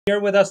Here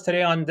with us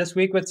today on This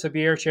Week with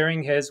Sabir,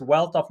 sharing his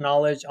wealth of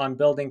knowledge on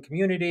building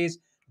communities,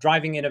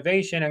 driving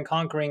innovation, and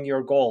conquering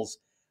your goals.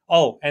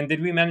 Oh, and did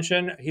we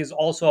mention he's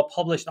also a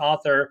published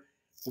author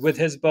with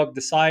his book,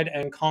 Decide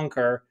and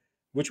Conquer,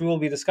 which we will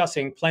be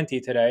discussing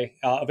plenty today,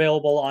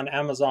 available on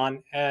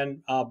Amazon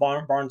and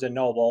Barnes and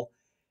Noble.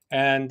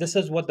 And this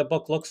is what the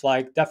book looks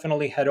like.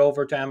 Definitely head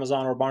over to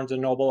Amazon or Barnes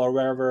and Noble or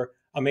wherever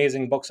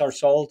amazing books are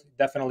sold.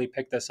 Definitely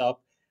pick this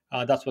up.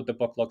 That's what the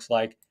book looks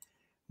like.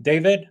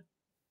 David,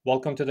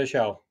 welcome to the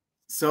show.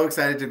 So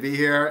excited to be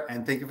here,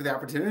 and thank you for the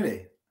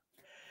opportunity.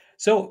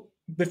 So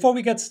before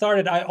we get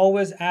started, I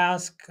always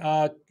ask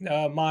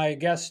my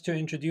guests to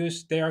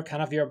introduce their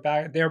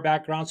their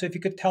background. So if you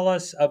could tell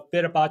us a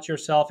bit about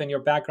yourself and your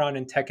background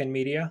in tech and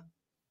media.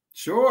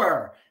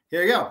 Sure.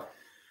 Here you go.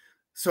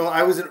 So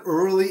I was an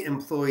early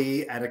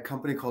employee at a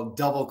company called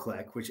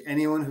DoubleClick, which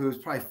anyone who's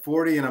probably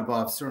 40 and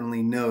above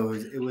certainly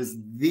knows. It was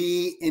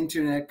the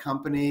internet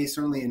company,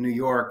 certainly in New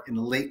York in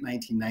the late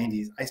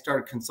 1990s. I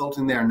started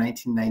consulting there in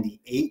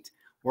 1998,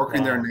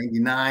 working there in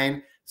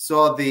 99,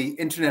 saw the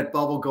internet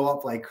bubble go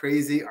up like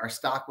crazy. Our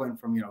stock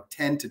went from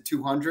 10 to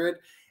 200.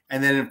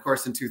 And then, of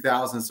course, in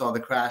 2000, saw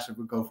the crash. It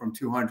would go from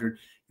 200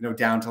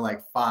 down to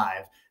like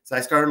 5. So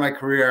I started my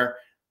career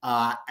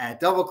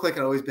at DoubleClick. I'd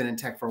always been in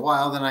tech for a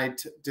while. Then I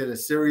did a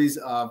series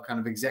of kind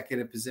of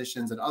executive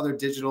positions at other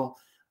digital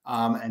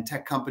and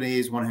tech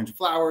companies. 100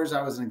 Flowers,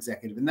 I was an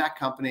executive in that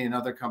company.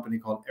 Another company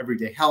called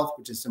Everyday Health,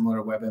 which is similar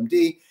to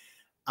WebMD.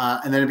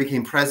 And then I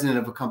became president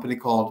of a company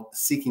called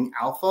Seeking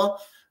Alpha,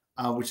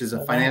 which is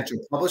a financial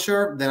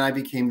publisher. Then I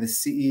became the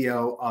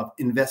CEO of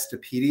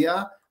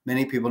Investopedia.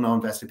 Many people know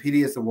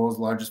Investopedia is the world's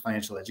largest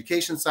financial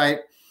education site.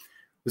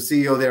 Was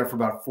CEO there for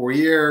about 4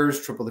 years,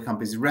 tripled the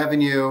company's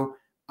revenue.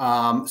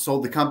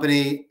 Sold the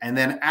company, and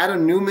then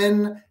Adam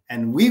Newman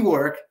and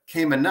WeWork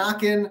came a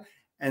knocking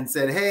and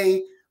said,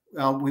 hey,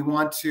 we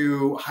want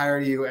to hire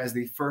you as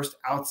the first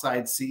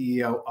outside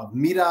CEO of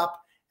Meetup.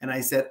 And I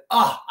said,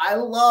 I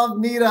love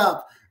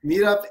Meetup.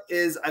 Meetup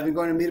is, I've been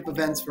going to Meetup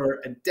events for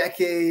a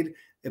decade.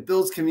 It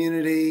builds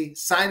community.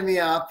 Sign me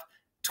up.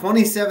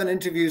 27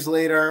 interviews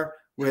later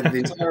with the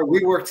entire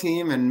WeWork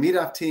team and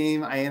Meetup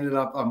team, I ended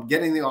up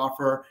getting the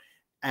offer.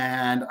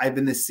 And I've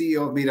been the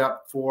CEO of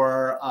Meetup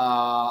for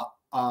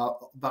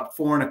about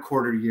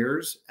 4.25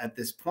 years at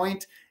this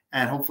point,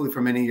 and hopefully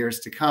for many years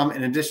to come.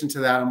 In addition to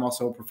that, I'm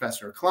also a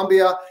professor at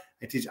Columbia.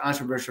 I teach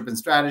entrepreneurship and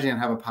strategy and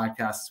have a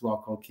podcast as well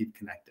called Keep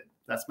Connected.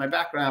 That's my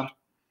background.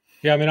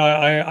 Yeah, I mean,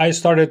 I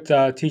started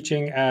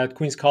teaching at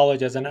Queens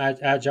College as an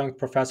adjunct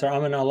professor.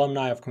 I'm an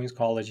alumni of Queens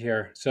College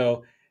here.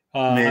 So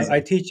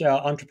I teach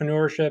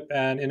entrepreneurship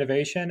and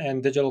innovation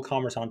and digital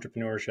commerce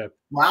entrepreneurship.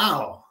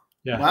 Wow.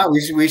 Yeah. Wow.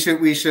 We should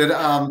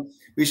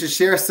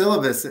share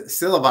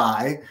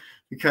syllabi.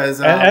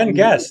 Because and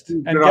guest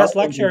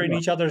lecture in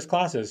each other's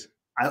classes.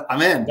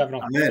 I'm in.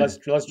 Definitely. I'm in.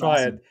 Let's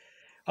try it.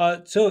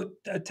 So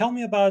tell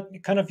me about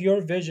kind of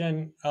your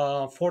vision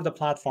for the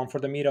platform, for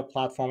the Meetup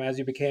platform, as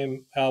you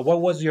became.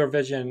 What was your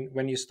vision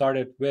when you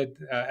started with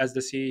as the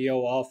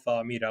CEO of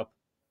Meetup?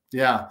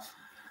 Yeah.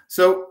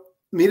 So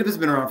Meetup has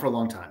been around for a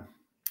long time.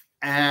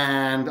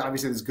 And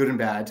obviously there's good and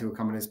bad to a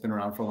company that's been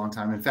around for a long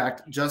time. In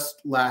fact,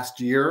 just last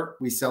year,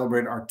 we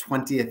celebrated our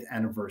 20th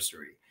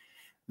anniversary.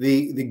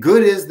 The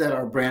good is that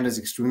our brand is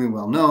extremely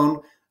well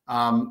known.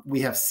 We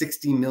have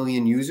 60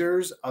 million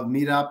users of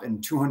Meetup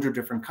in 200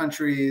 different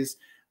countries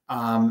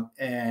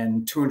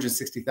and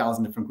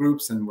 260,000 different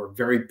groups, and we're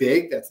very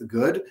big. That's the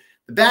good.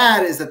 The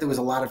bad is that there was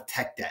a lot of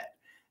tech debt,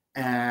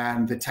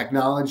 and the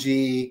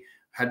technology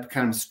had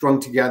kind of strung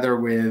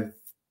together with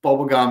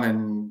bubblegum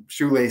and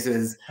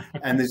shoelaces,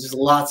 and there's just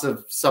lots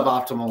of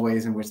suboptimal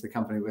ways in which the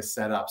company was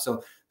set up.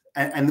 So,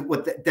 and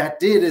what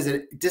that did is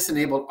it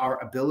disenabled our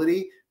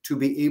ability to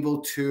be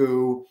able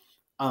to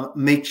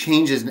make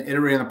changes and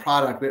iterate on the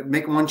product. But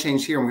make one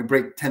change here and we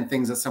break 10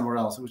 things somewhere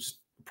else, which is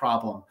a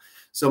problem.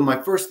 So my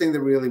first thing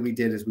that really we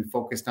did is we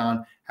focused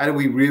on how do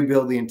we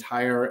rebuild the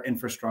entire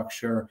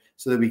infrastructure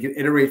so that we could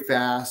iterate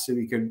fast, so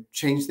we could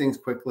change things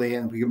quickly,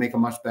 and we could make a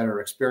much better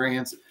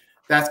experience.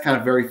 That's kind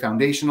of very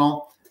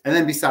foundational. And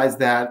then besides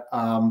that,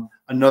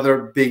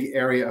 another big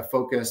area of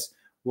focus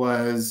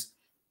was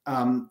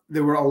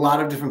there were a lot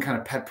of different kind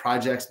of pet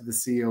projects that the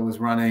CEO was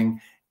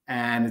running.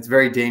 And it's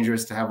very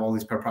dangerous to have all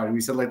these pet projects. We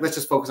said, let's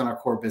just focus on our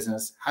core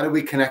business. How do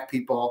we connect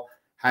people?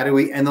 How do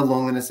we end the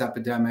loneliness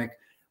epidemic?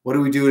 What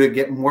do we do to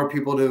get more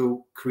people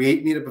to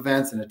create Meetup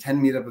events and attend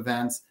Meetup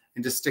events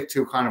and just stick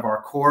to kind of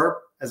our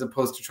core, as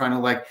opposed to trying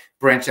to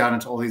branch out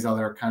into all these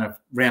other kind of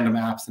random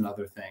apps and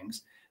other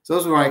things. So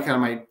those were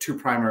my two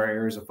primary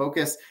areas of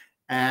focus.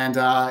 And,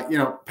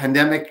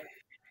 pandemic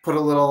put a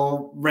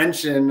little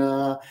wrench in,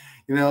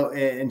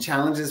 in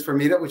challenges for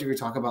Meetup, which we could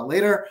talk about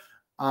later.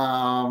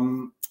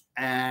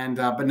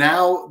 But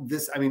now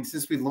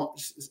since we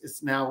launched,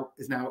 is now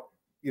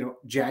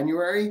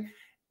January,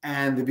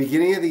 and the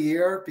beginning of the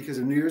year, because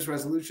of New Year's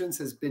resolutions,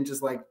 has been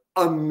just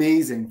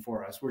amazing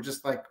for us. We're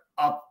just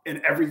up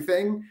in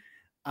everything.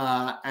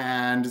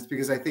 And it's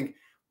because I think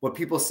what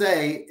people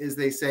say is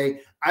they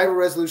say, I have a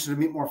resolution to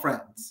meet more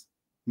friends,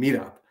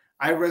 Meetup.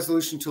 I have a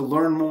resolution to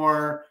learn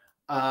more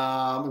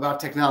about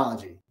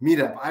technology.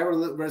 Meetup. I have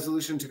a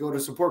resolution to go to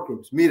support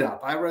groups. Meetup.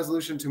 I have a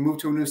resolution to move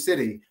to a new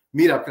city.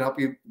 Meetup can help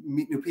you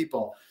meet new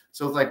people.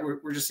 So it's like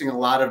we're just seeing a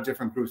lot of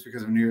different groups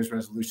because of New Year's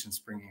resolutions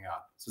springing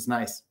up. So it's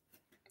nice.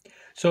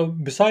 So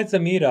besides the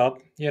meetup,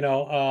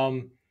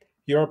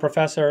 you're a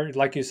professor,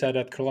 like you said,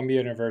 at Columbia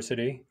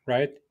University,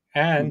 right?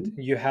 And Mhm.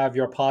 you have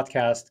your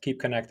podcast, Keep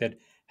Connected.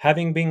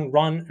 Having been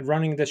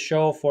running this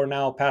show for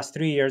now past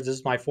 3 years, this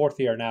is my fourth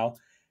year now.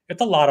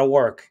 It's a lot of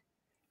work,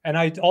 and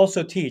I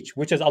also teach,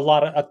 which is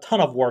a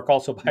ton of work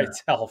also by Yeah.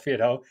 itself,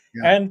 Yeah.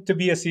 and to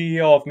be a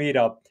CEO of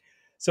Meetup.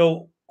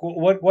 So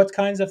what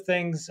kinds of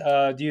things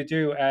do you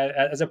do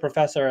as a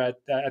professor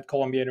at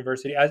Columbia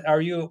University?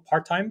 Are you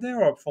part time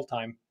there or full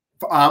time?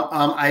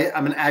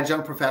 I'm an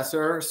adjunct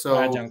professor, so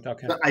Adjunct,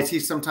 okay. I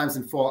teach sometimes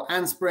in fall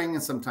and spring,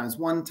 and sometimes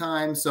one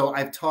time. So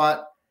I've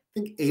taught,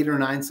 I think, 8 or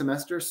 9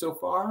 semesters so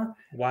far.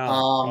 Wow,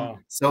 wow.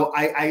 So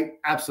I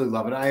absolutely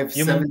love it. I have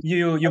You 70.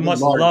 you I you have a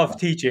must large love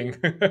class. teaching.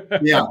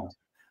 Yeah,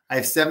 I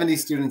have 70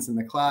 students in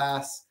the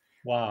class.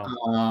 Wow.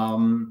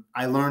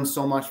 I learn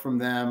so much from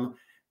them,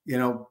 you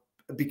know,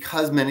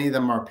 because many of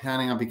them are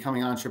planning on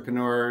becoming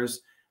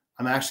entrepreneurs.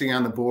 I'm actually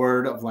on the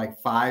board of like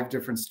 5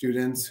 different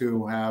students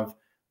who have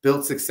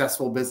built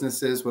successful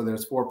businesses, whether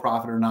it's for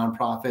profit or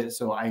nonprofit.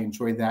 So I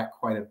enjoyed that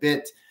quite a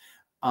bit.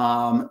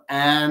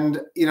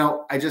 And,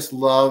 I just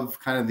love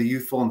kind of the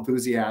youthful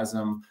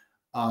enthusiasm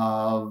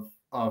of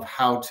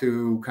how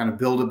to kind of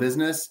build a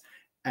business.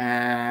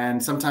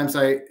 And sometimes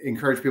I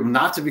encourage people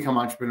not to become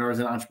entrepreneurs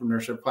in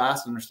entrepreneurship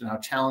class, to understand how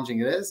challenging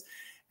it is.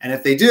 And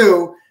if they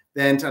do,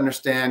 then to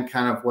understand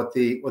kind of what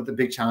the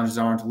big challenges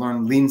are, and to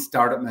learn lean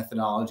startup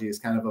methodology is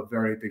kind of a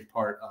very big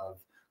part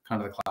of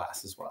kind of the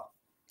class as well.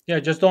 Yeah,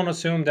 just don't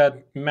assume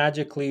that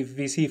magically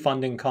VC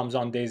funding comes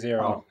on day Oh,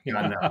 zero.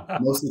 God, no.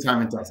 Most of the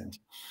time it doesn't.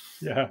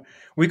 Yeah.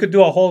 We could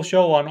do a whole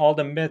show on all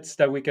the myths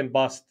that we can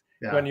bust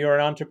when Yeah. you're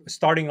an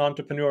starting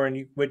entrepreneur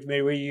and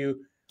where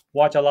you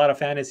watch a lot of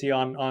fantasy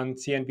on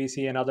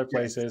CNBC and other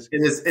Yes. places.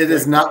 It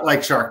is not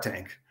like Shark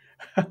Tank.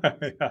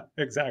 Yeah,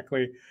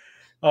 exactly.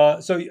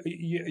 So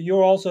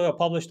you're also a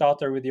published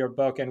author with your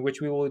book, and which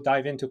we will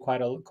dive into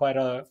quite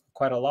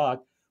a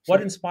lot. What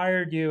Sure.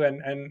 inspired you,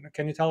 and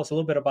can you tell us a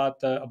little bit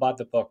about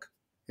the book?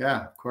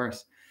 Yeah, of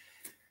course.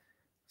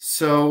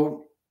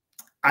 So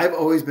I've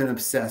always been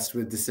obsessed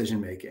with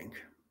decision making,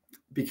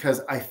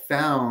 because I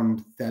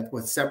found that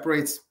what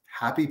separates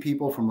happy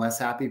people from less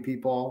happy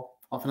people,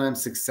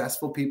 oftentimes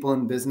successful people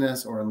in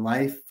business or in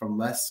life from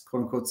less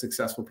quote unquote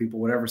successful people,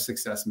 whatever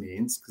success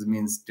means, because it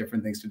means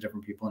different things to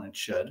different people, and it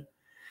should,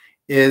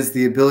 is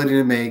the ability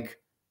to make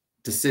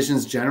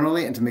decisions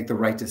generally and to make the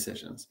right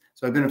decisions.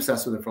 So I've been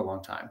obsessed with it for a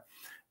long time.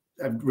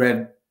 I've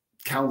read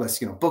countless,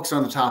 books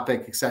on the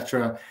topic,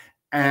 etc.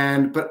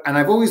 And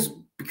I've always,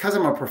 because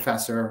I'm a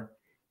professor,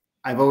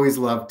 I've always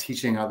loved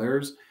teaching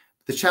others.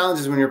 The challenge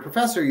is when you're a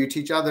professor, you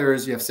teach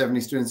others, you have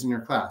 70 students in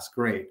your class,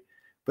 great.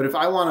 But if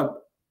I want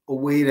a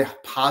way to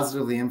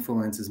positively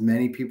influence as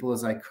many people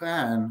as I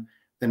can,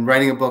 then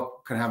writing a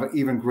book could have an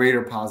even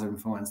greater positive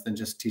influence than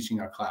just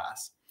teaching a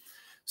class.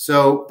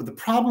 So, but the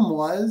problem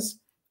was,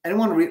 I didn't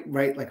want to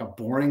write like a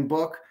boring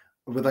book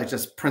with like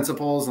just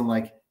principles and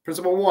like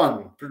principle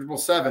 1, principle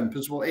 7,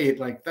 principle 8.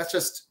 Like that's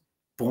just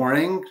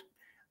boring.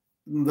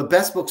 The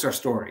best books are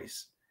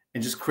stories,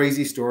 and just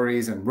crazy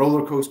stories and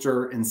roller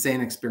coaster,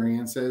 insane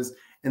experiences,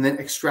 and then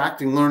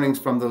extracting learnings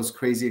from those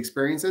crazy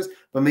experiences,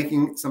 but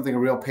making something a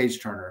real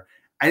page turner.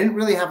 I didn't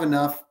really have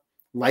enough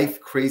life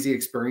crazy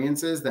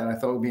experiences that I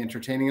thought would be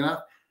entertaining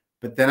enough.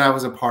 But then I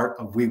was a part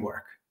of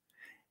WeWork,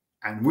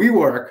 and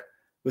WeWork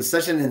was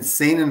such an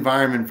insane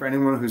environment. For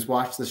anyone who's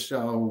watched the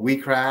show We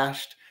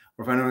Crashed,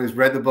 or for anyone who's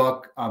read the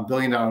book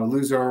Billion Dollar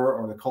Loser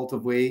or The Cult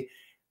of We,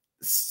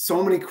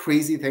 so many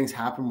crazy things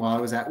happened while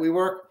I was at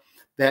WeWork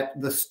that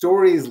the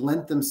stories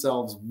lent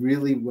themselves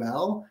really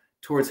well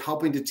towards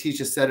helping to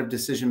teach a set of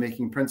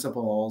decision-making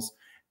principles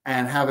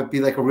and have it be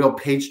like a real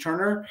page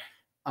turner.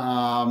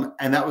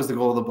 And that was the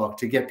goal of the book,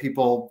 to get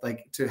people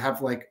like to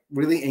have like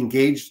really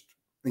engaged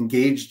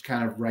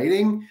kind of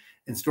writing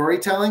and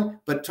storytelling,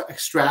 but to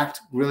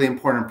extract really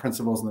important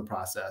principles in the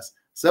process.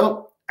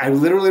 So I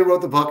literally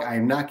wrote the book, I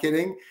am not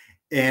kidding,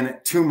 in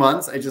 2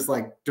 months. I just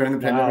like during the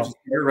pandemic, just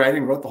started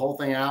writing, wrote the whole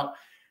thing out,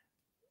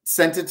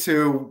 sent it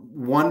to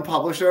one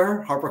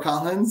publisher,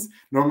 HarperCollins.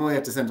 Normally I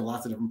have to send to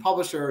lots of different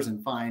publishers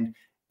and find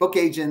book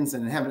agents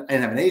and have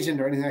an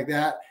agent or anything like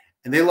that.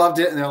 And they loved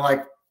it. And they're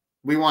like,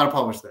 we want to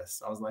publish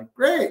this. I was like,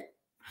 great.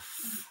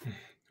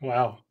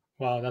 Wow.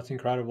 Wow, that's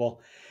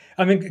incredible.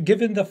 I mean,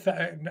 given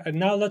the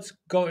now let's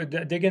go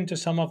dig into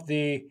some of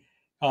the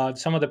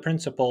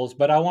principles,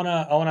 but I want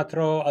to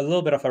throw a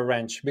little bit of a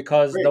wrench,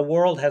 because Great. the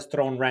world has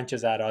thrown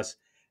wrenches at us,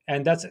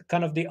 and that's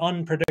kind of the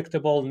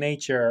unpredictable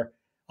nature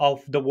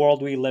of the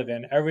world we live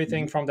in.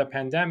 Everything Mhm. from the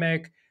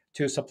pandemic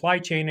to supply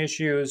chain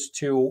issues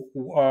to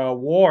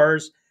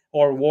wars,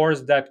 or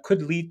wars that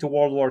could lead to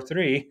World War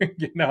III.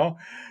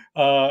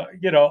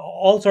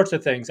 All sorts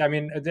of things. I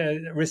mean,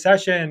 the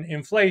recession,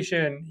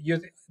 inflation.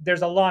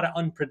 There's a lot of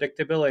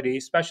unpredictability,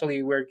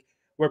 especially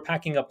we're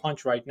packing a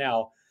punch right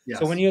now.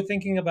 So when Yes. you're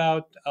thinking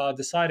about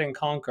Decide and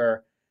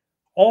Conquer,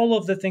 all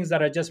of the things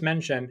that I just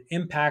mentioned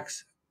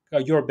impacts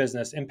your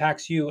business,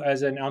 impacts you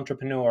as an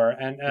entrepreneur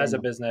and as a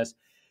Yeah. business.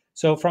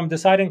 So from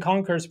Decide and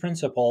Conquer's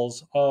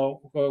principles,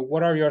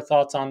 what are your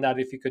thoughts on that?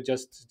 If you could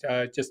just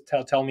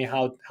tell me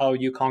how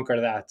you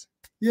conquer that.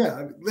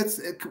 Yeah.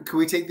 Can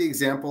we take the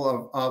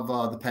example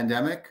of the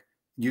pandemic,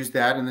 use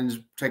that, and then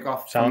just take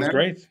off from Sounds there?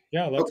 great.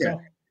 Yeah, let's Okay.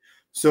 go.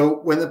 So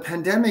when the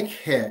pandemic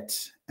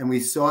hit, and we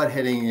saw it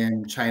hitting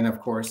in China, of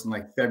course, in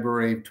like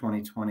February of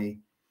 2020,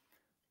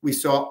 we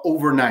saw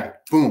overnight,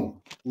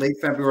 boom, late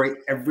February,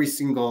 every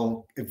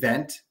single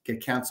event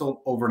get canceled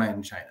overnight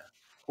in China,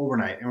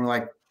 overnight. And we're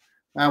like,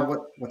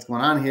 what's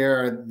going on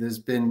here? There's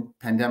been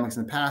pandemics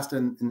in the past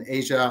in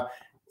Asia,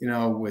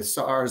 with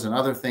SARS and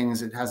other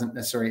things. It hasn't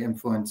necessarily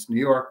influenced New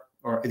York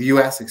or the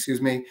US,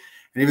 excuse me.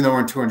 And even though we're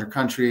in 200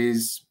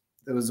 countries,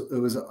 it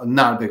was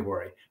not a big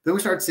worry. Then we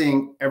started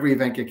seeing every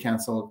event get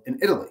canceled in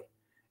Italy,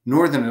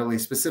 Northern Italy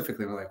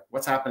specifically. We're like,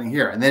 what's happening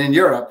here? And then in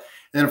Europe,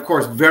 and then of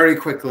course, very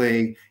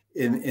quickly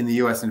in the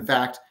US. In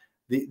fact,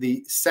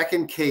 the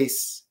second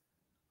case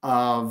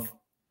of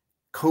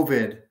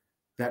COVID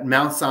that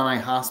Mount Sinai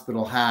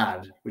Hospital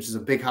had, which is a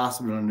big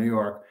hospital in New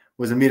York,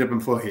 was a Meetup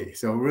employee.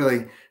 So it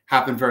really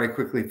happened very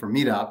quickly for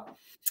Meetup.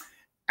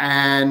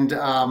 And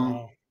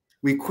Wow.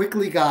 we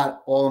quickly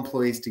got all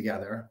employees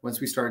together once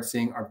we started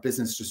seeing our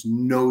business just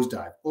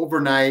nosedive.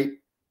 Overnight,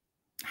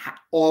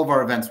 all of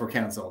our events were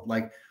canceled.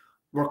 Like,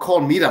 we're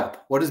called Meetup.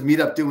 What does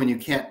Meetup do when you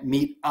can't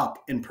meet up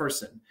in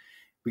person?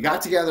 We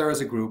got together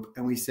as a group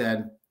and we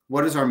said,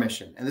 what is our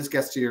mission? And this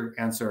gets to your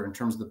answer in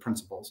terms of the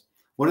principles.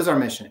 What is our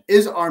mission?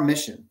 Is our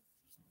mission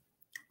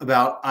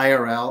about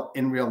IRL,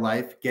 in real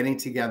life, getting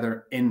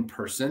together in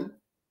person?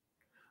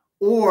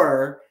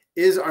 Or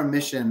is our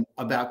mission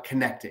about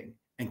connecting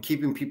and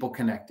keeping people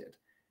connected?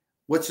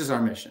 Which is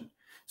our mission?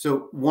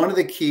 So one of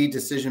the key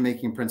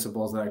decision-making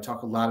principles that I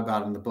talk a lot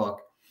about in the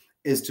book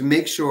is to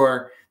make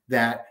sure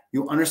that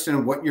you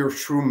understand what your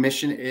true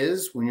mission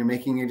is when you're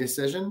making a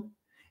decision.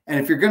 And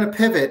if you're going to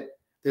pivot,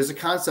 there's a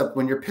concept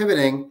when you're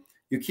pivoting,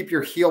 you keep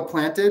your heel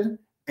planted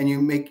and you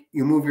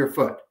move your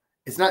foot.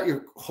 It's not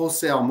you're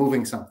wholesale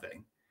moving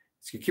something.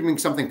 It's you're keeping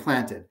something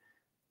planted.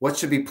 What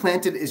should be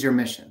planted is your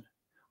mission.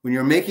 When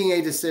you're making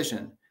a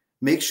decision,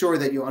 make sure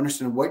that you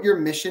understand what your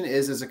mission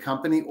is as a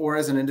company or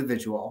as an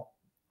individual.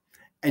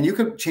 And you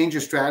could change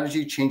your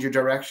strategy, change your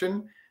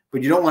direction,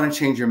 but you don't want to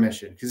change your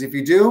mission. Because if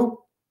you do,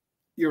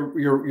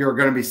 you're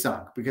going to be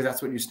sunk, because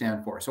that's what you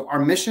stand for. So our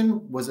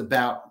mission was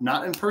about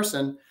not in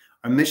person.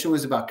 Our mission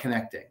was about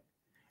connecting.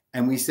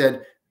 And we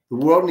said, the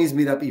world needs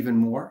Meetup even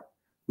more.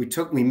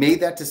 We made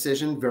that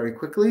decision very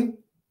quickly,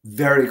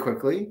 very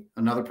quickly.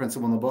 Another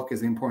principle in the book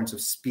is the importance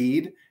of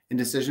speed in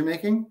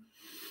decision-making.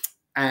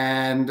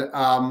 And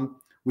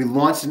we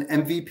launched an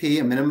MVP,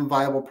 a minimum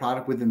viable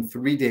product, within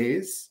 3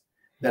 days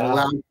that Wow.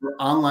 allowed for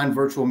online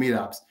virtual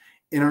meetups.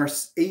 In our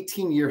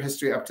 18-year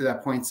history up to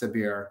that point,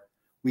 Sabir,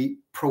 we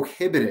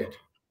prohibited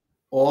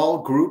all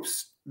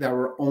groups that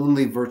were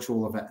only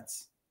virtual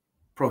events.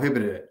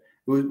 Prohibited it.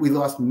 We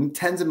lost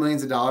tens of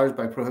millions of dollars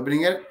by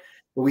prohibiting it.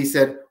 But we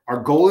said, our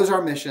goal is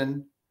our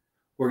mission.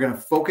 We're going to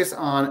focus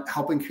on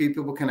helping keep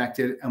people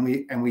connected. And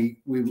we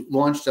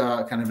launched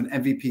a kind of an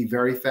MVP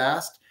very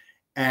fast.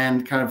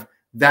 And kind of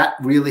that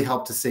really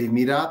helped to save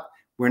Meetup.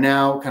 We're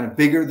now kind of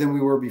bigger than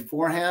we were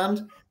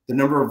beforehand. The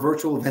number of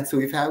virtual events that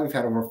we've had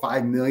over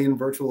 5 million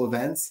virtual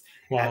events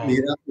at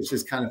Meetup, which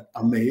is kind of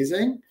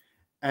amazing.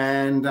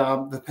 And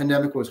the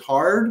pandemic was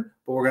hard,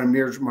 but we're going to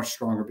emerge much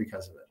stronger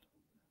because of it.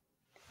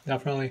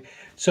 Definitely.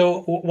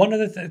 So one of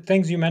the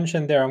things you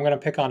mentioned there, I'm going to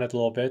pick on it a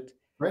little bit.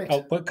 Right.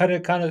 But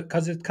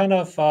because it kind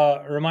of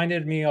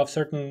reminded me of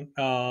certain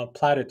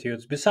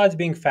platitudes. Besides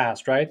being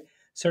fast, right?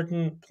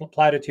 Certain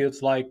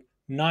platitudes like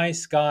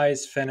 "nice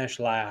guys finish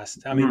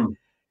last." I mean,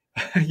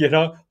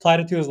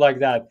 platitudes like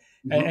that,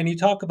 and you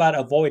talk about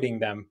avoiding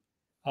them.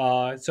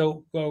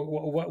 So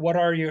what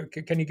are your?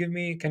 Can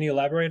you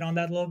elaborate on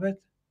that a little bit?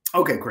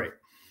 Okay, great.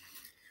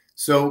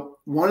 So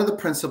one of the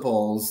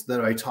principles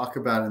that I talk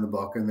about in the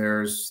book, and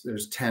there's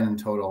 10 in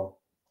total,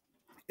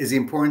 is the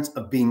importance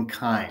of being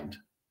kind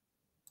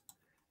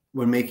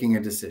when making a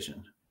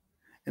decision,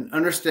 and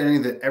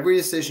understanding that every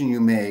decision you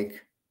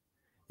make,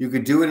 you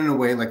could do it in a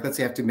way like, let's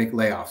say you have to make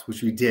layoffs,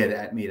 which we did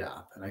at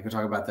Meetup, and I can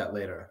talk about that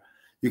later.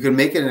 You can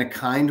make it in a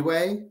kind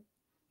way,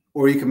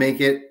 or you can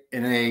make it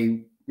in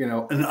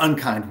an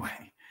unkind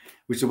way,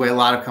 which is the way a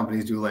lot of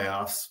companies do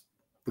layoffs.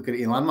 Look at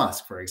Elon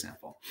Musk, for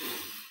example.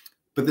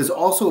 But there's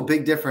also a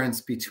big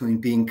difference between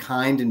being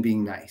kind and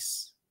being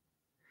nice.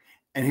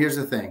 And here's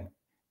the thing.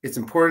 It's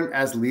important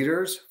as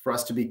leaders for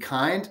us to be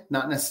kind,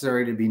 not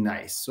necessarily to be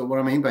nice. So what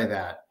I mean by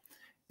that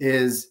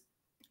is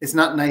it's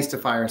not nice to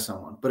fire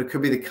someone, but it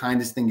could be the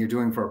kindest thing you're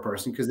doing for a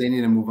person because they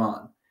need to move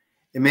on.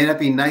 It may not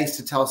be nice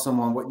to tell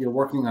someone what you're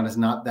working on is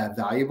not that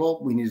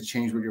valuable. We need to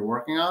change what you're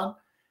working on,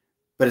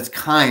 but it's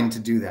kind to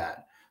do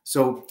that.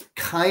 So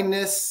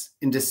kindness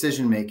in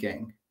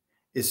decision-making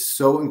is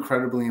so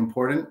incredibly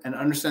important, and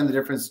understand the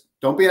difference.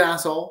 Don't be an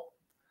asshole,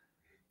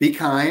 be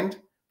kind,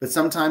 but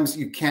sometimes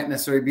you can't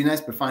necessarily be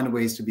nice, but find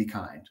ways to be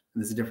kind.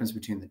 And there's a difference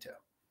between the two.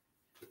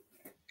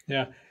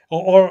 Yeah.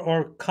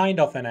 Or kind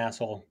of an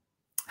asshole.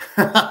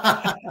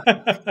 I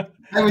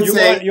would You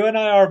say you and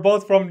I are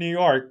both from New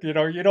York. You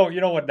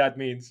know what that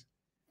means.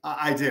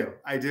 I do.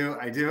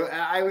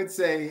 I would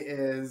say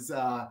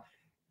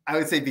I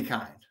would say be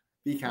kind.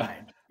 Be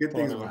kind. Good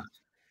things will Totally. happen.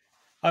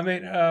 I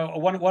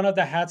mean, one of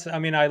the hats. I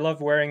mean, I love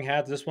wearing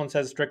hats. This one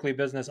says strictly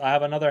business. I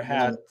have another Love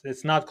hat. it.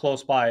 It's not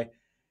close by.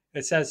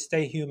 It says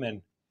 "Stay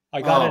human."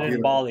 I got it Oh, in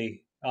beautiful.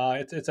 Bali.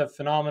 It's a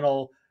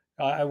phenomenal.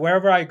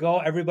 Wherever I go,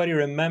 everybody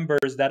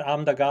remembers that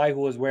I'm the guy who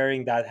was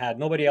wearing that hat.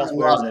 Nobody I else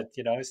wears love it.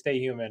 it. Stay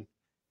human.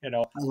 I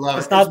love It's it.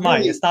 It's not mine.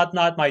 really, It's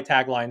not my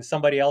tagline. It's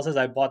somebody else's.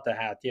 I bought the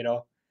hat. In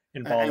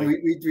and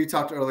Bali. we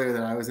talked earlier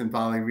that I was in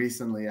Bali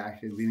recently,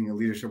 actually leading a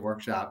leadership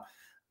workshop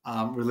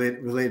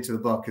related to the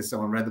book, because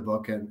someone read the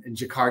book in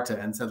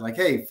Jakarta and said, like,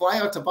 hey, fly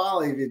out to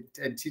Bali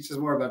and teach us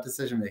more about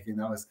decision making.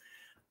 That was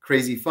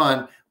crazy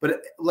fun.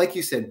 But like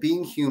you said,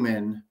 being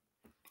human,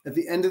 at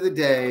the end of the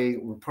day,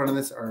 we're put on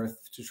this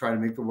earth to try to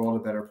make the world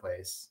a better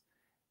place.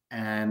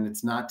 And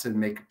it's not to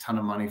make a ton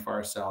of money for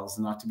ourselves,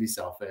 not to be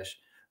selfish,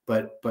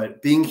 but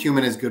being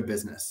human is good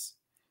business.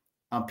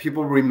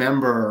 People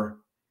remember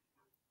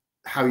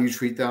how you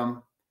treat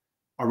them.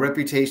 Our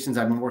reputations,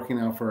 I've been working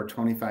now for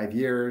 25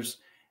 years,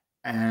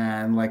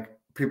 and like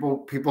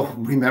people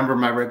remember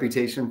my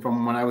reputation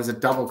from when I was at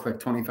DoubleClick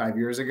 25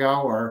 years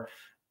ago, or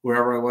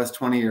wherever I was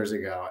 20 years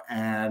ago.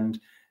 And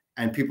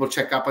people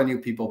check up on you,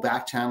 people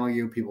back channel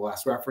you, people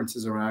ask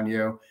references around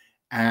you.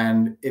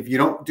 And if you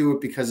don't do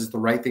it because it's the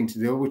right thing to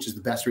do, which is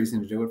the best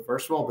reason to do it,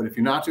 first of all, but if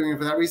you're not doing it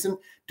for that reason,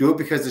 do it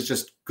because it's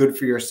just good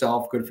for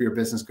yourself, good for your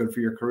business, good for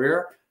your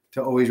career,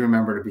 to always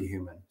remember to be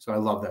human. So I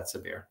love that,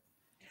 Sabir.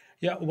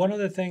 Yeah, one of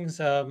the things,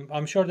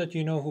 I'm sure that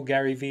you know who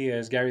Gary V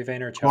is, Gary Of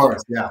Vaynerchuk.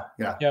 course. Yeah.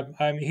 Yeah.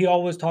 Yeah, he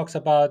always talks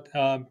about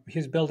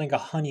he's building a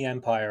honey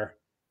empire.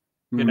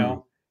 you Mm,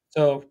 know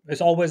so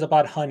it's always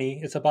about honey.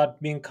 It's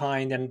about being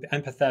kind and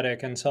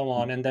empathetic and so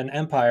on. And then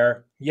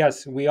empire,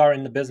 yes, we are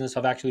in the business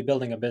of actually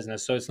building a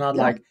business, so it's not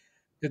yeah. like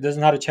this is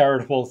not a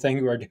charitable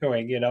thing we're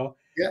doing. Yeah.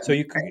 So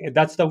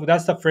that's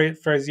the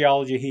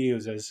phraseology he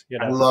uses.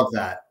 I love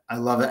that. I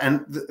love it.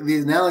 And the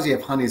analogy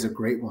of honey is a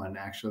great one,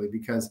 actually,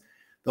 because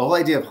the whole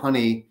idea of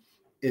honey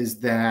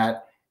is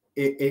that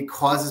it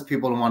causes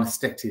people to want to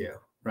stick to you,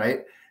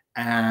 right?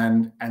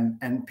 And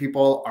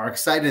people are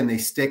excited and they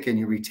stick, and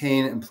you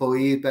retain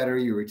employees better,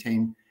 you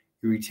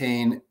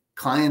retain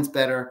clients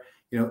better,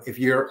 if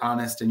you're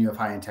honest and you have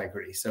high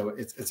integrity. So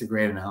it's a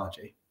great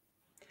analogy.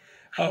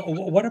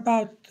 What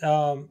about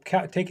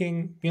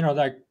taking,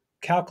 like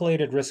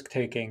calculated risk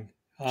taking?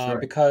 Sure.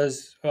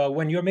 Because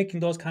when you're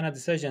making those kind of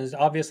decisions,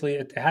 obviously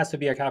it has to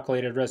be a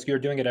calculated risk. You're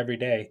doing it every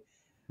day.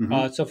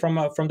 Hmm. So from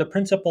the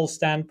principal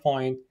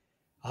standpoint,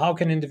 how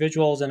can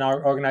individuals and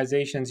our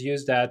organizations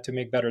use that to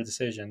make better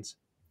decisions?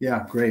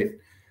 Yeah, great.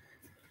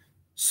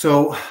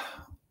 So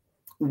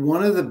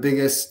one of the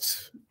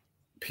biggest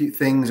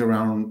things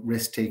around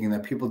risk taking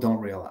that people don't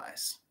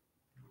realize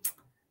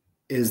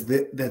is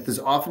that there's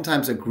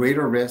oftentimes a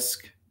greater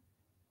risk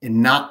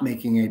in not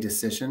making a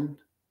decision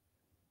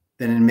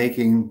than in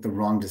making the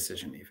wrong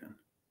decision even.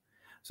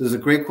 So there's a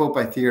great quote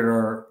by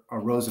Theodore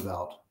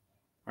Roosevelt,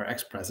 our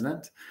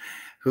ex-president,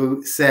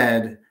 who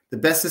said, the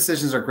best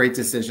decisions are great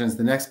decisions.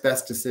 The next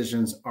best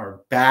decisions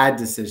are bad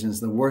decisions.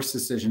 The worst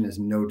decision is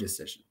no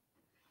decision.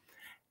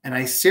 And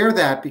I share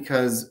that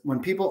because when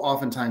people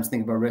oftentimes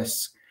think about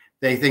risks,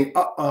 they think,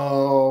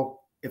 uh-oh,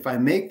 if I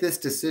make this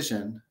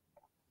decision,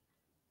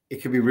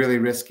 it could be really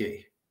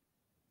risky.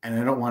 And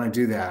I don't want to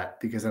do that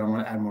because I don't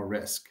want to add more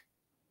risk.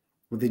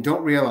 What they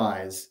don't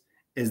realize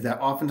is that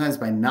oftentimes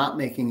by not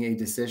making a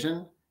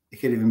decision, it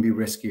could even be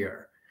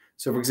riskier.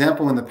 So for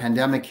example, when the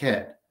pandemic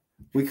hit,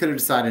 we could have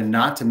decided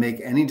not to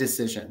make any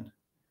decision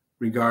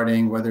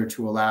regarding whether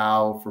to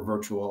allow for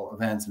virtual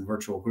events and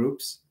virtual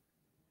groups.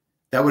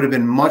 That would have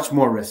been much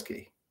more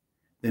risky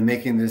than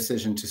making the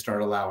decision to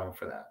start allowing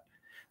for that.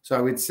 So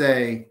I would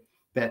say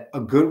that a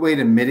good way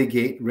to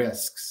mitigate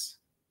risks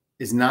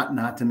is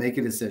not to make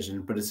a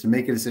decision, but it's to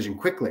make a decision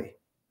quickly,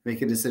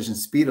 make a decision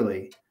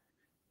speedily,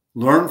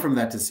 learn from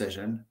that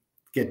decision,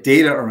 get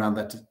data around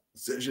that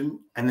decision,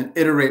 and then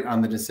iterate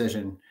on the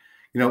decision.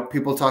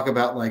 People talk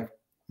about like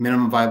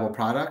minimum viable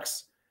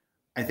products.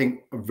 I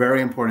think a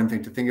very important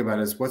thing to think about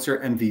is, what's your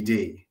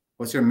MVD?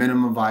 What's your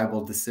minimum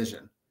viable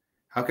decision?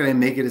 How can I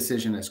make a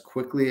decision as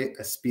quickly,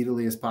 as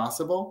speedily as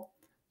possible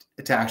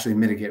to actually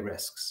mitigate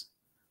risks?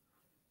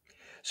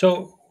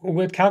 So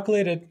with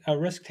calculated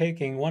risk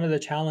taking, one of the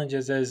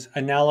challenges is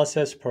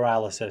analysis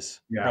paralysis,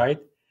 Yeah. right?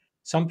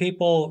 Some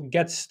people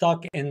get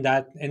stuck in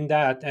that, and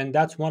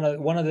that's one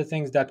of the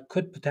things that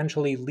could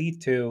potentially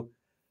lead to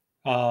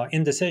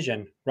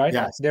indecision, right?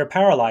 Yes. They're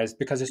paralyzed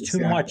because it's too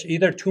Exactly. much,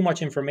 either too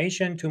much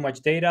information, too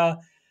much data,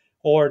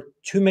 or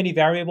too many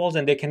variables,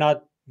 and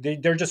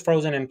they're just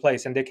frozen in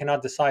place and they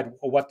cannot decide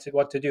what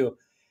to do.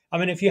 I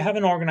mean, if you have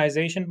an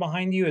organization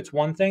behind you, it's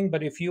one thing,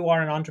 but if you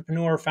are an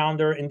entrepreneur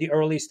founder in the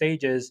early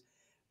stages,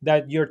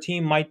 that your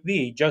team might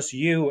be just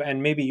you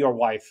and maybe your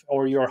wife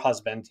or your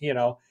husband,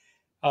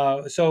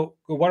 so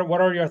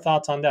what are your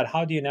thoughts on that?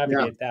 How do you Yeah.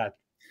 navigate that?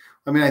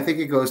 I mean, I think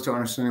it goes to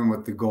understanding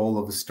what the goal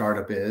of a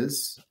startup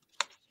is.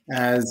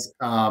 As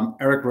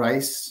Eric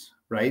Rice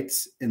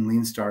writes in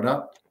Lean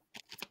Startup,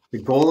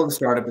 the goal of a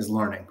startup is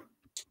learning,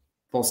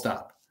 full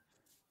stop.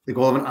 The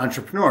goal of an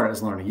entrepreneur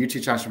is learning. You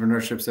teach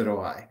entrepreneurship at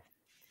OI.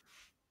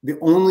 The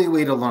only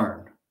way to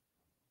learn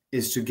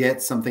is to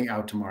get something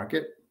out to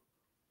market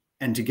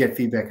and to get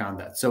feedback on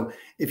that. So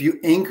if you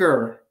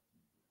anchor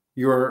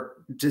your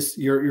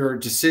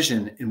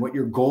decision in what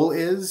your goal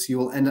is, you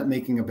will end up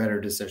making a better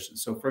decision.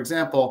 So for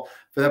example,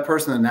 for that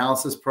person,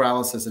 analysis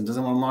paralysis and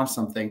doesn't want to launch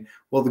something,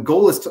 well, the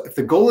goal is to, if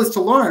the goal is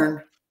to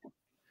learn,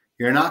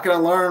 you're not going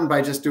to learn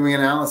by just doing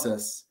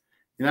analysis.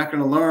 You're not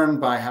going to learn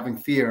by having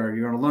fear.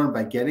 You're going to learn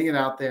by getting it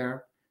out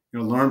there.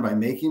 You're going to learn by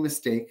making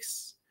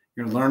mistakes.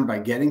 You're going to learn by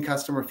getting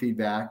customer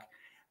feedback,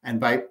 and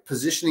by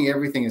positioning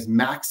everything as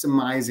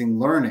maximizing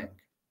learning.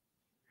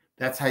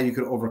 That's how you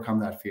could overcome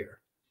that fear.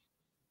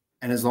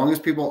 And as long as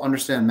people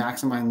understand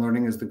maximizing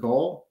learning is the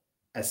goal,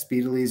 as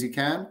speedily as you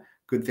can,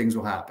 good things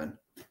will happen.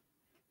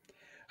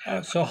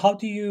 So how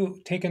do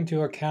you take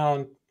into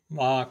account,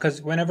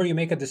 because whenever you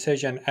make a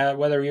decision,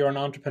 whether you're an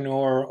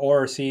entrepreneur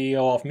or a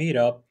CEO of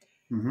Meetup,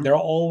 there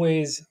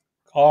always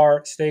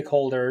are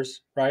stakeholders,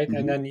 right?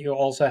 And then you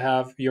also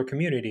have your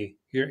community,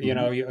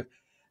 the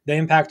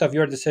impact of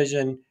your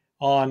decision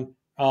on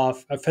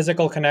a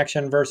physical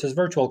connection versus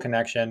virtual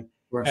connection.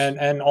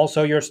 And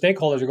also your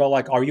stakeholders go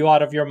like, are you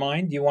out of your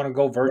mind? Do you want to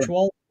go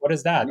virtual? What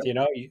is that?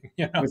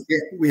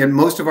 We had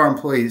most of our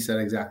employees said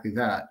exactly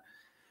that.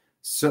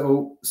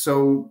 So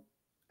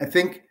I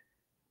think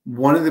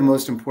one of the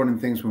most important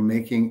things when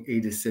making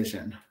a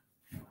decision,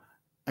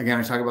 again,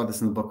 I talk about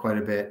this in the book quite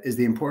a bit, is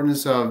the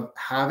importance of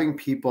having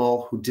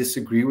people who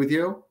disagree with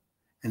you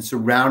and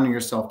surrounding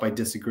yourself by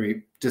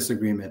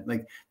disagreement.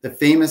 Like the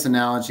famous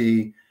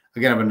analogy,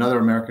 again, of another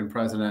American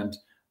president,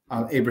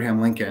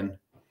 Abraham Lincoln,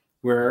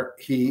 where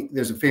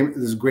there's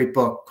a great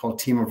book called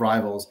Team of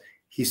Rivals.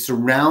 He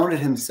surrounded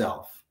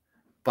himself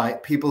by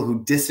people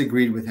who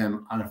disagreed with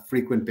him on a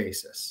frequent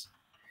basis.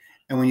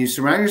 And when you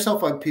surround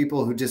yourself by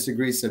people who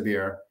disagree,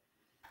 Sabir,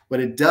 what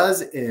it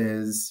does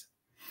is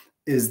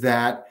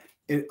that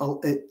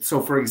so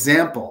for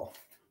example,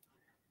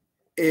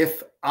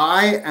 if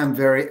I am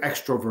very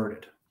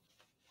extroverted,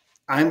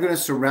 I'm going to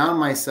surround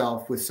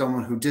myself with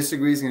someone who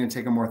disagrees and going to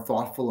take a more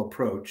thoughtful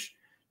approach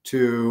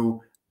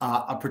to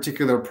a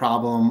particular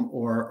problem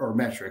or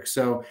metric.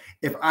 So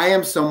if I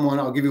am someone,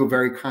 I'll give you a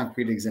very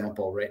concrete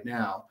example right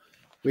now,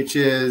 which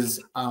is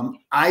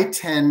I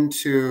tend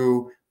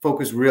to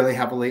focus really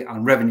heavily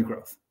on revenue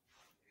growth.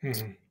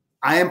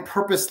 I am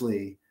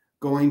purposely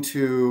going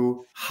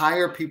to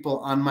hire people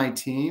on my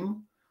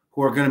team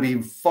who are going to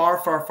be far,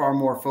 far, far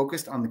more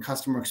focused on the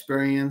customer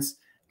experience,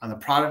 on the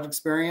product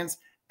experience,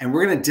 and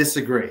we're going to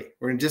disagree.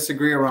 We're going to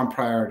disagree around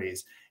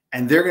priorities.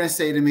 And they're going to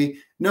say to me,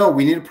 no,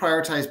 we need to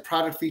prioritize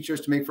product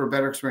features to make for a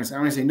better experience. I'm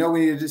going to say, no,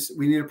 we need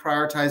to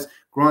prioritize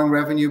growing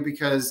revenue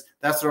because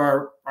that's what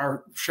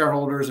our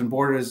shareholders and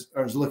board is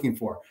looking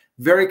for.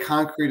 Very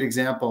concrete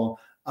example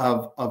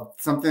of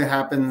something that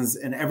happens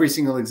in every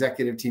single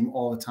executive team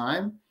all the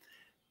time.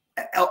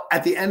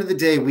 At the end of the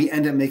day, we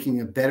end up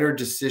making a better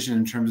decision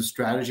in terms of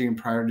strategy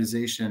and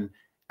prioritization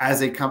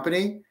as a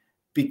company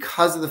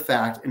because of the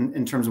fact,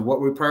 in terms of what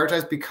we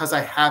prioritize, because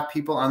I have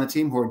people on the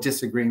team who are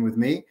disagreeing with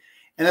me.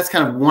 And that's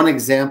kind of one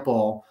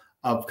example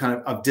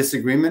of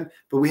disagreement,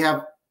 but we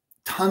have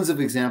tons of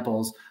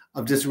examples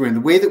of disagreeing.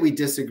 The way that we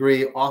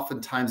disagree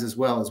oftentimes as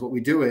well is what we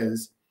do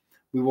is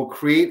we will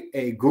create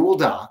a Google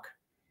Doc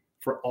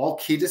for all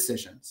key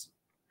decisions.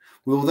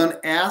 We will then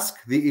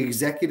ask the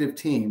executive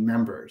team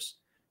members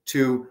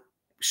to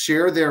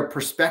share their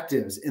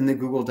perspectives in the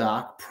Google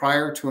Doc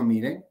prior to a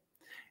meeting.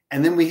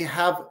 And then we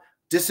have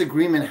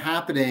disagreement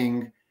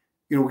happening.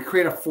 We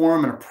create a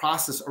forum and a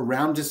process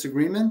around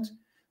disagreement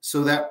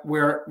so that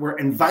we're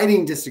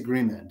inviting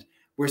disagreement.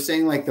 We're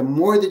saying like the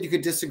more that you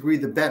could disagree,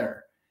 the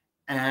better.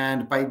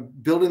 And by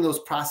building those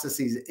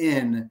processes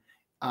in,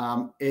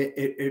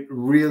 it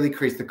really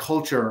creates the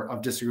culture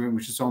of disagreement,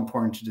 which is so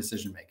important to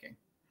decision making.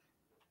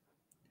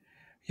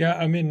 Yeah,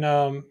 I mean,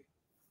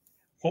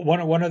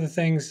 one of the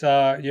things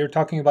you're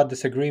talking about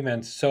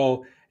disagreements.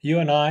 So you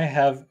and I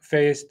have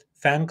faced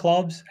fan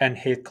clubs and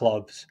hate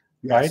clubs,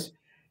 right?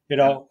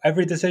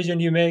 Every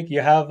decision you make,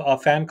 you have a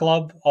fan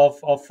club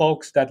of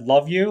folks that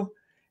love you.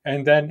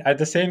 And then at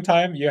the same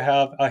time, you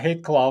have a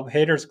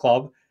haters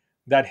club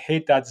that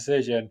hate that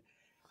decision.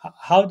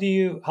 How do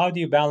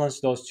you balance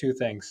those two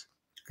things?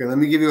 Okay, let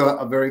me give you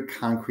a very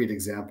concrete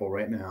example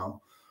right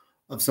now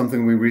of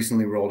something we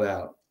recently rolled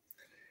out.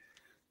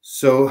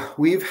 So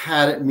we've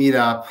had at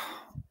Meetup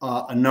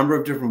a number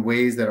of different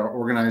ways that our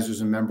organizers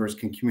and members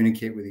can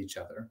communicate with each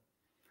other.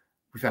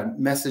 We've had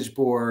message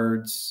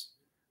boards,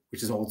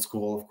 which is old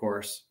school, of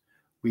course.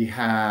 We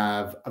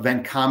have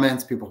event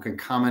comments. People can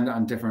comment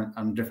on different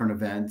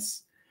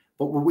events.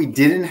 But what we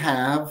didn't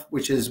have,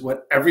 which is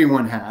what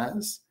everyone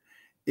has,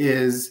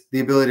 is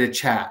the ability to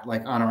chat,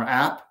 like on our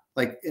app.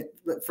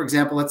 For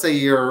example, let's say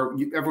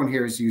everyone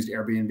here has used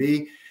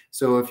Airbnb.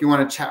 So if you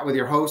want to chat with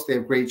your host, they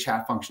have great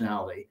chat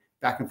functionality,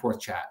 back and forth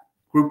chat,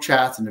 group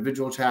chats,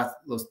 individual chats,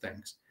 those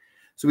things.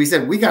 So we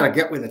said, we got to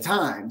get with the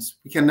times.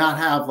 We cannot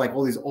have like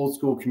all these old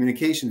school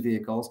communication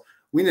vehicles.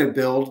 We need to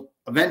build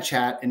event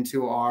chat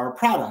into our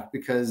product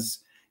because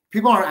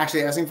people aren't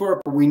actually asking for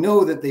it, but we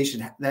know that they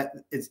should,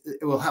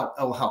 it will help.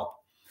 It will help.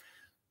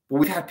 But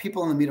we've had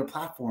people on the Meetup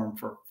platform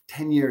for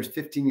 10 years,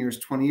 15 years,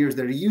 20 years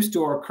that are used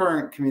to our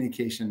current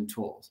communication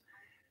tools.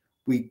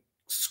 We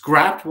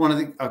scrapped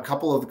a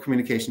couple of the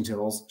communication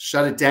tools,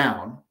 shut it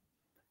down,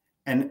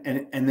 and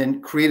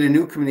then create a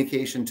new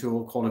communication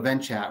tool called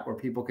Event Chat where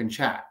people can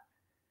chat.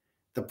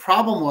 The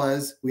problem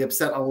was we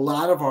upset a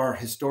lot of our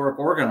historic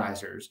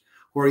organizers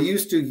who are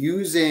used to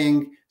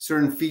using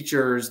certain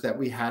features that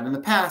we had in the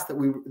past that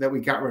we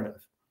got rid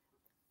of.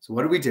 So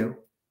what do?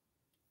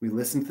 We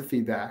listened to the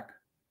feedback,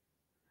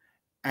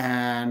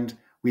 and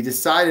we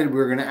decided we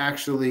were going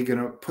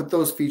to put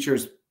those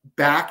features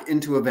back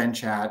into Event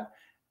Chat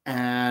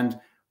and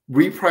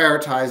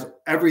reprioritize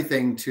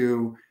everything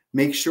to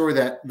make sure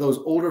that those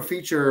older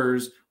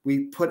features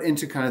we put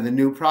into kind of the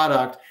new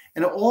product.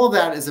 And all of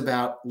that is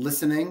about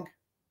listening,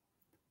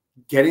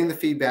 getting the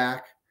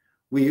feedback.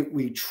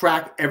 We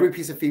track every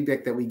piece of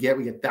feedback that we get.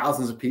 We get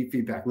thousands of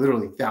feedback,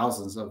 literally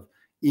thousands of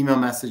email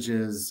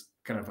messages,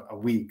 kind of a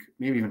week,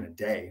 maybe even a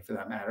day for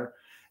that matter.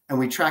 And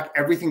we track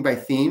everything by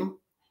theme.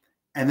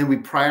 And then we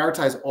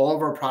prioritize all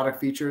of our product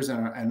features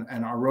and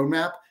our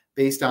roadmap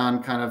based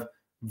on kind of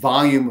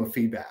volume of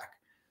feedback.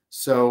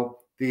 So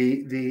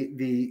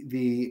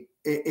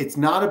it's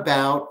not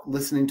about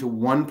listening to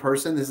one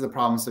person. This is the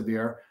problem,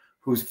 Sabir,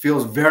 who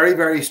feels very,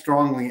 very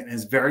strongly and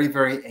is very,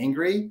 very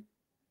angry.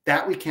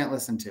 That we can't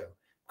listen to,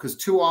 because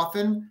too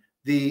often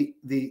the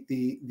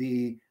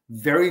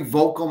very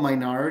vocal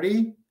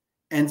minority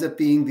ends up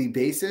being the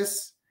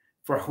basis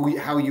for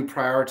how you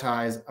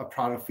prioritize a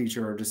product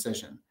feature or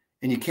decision.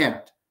 And you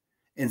can't.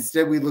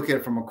 Instead, we look at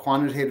it from a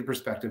quantitative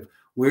perspective.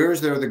 Where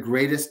is there the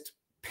greatest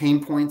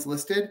pain points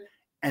listed?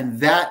 And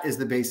that is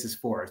the basis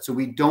for it. So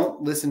we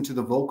don't listen to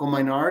the vocal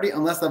minority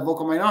unless that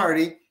vocal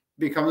minority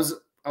becomes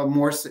a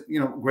more,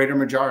 greater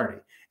majority,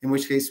 in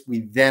which case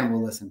we then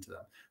will listen to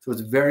them. So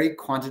it's very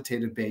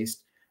quantitative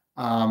based.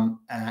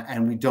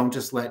 And we don't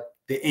just let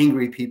the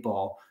angry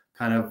people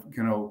kind of,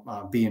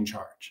 be in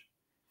charge.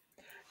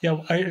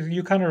 Yeah,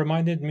 you kind of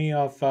reminded me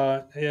of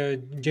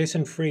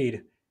Jason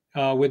Fried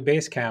with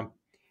Basecamp.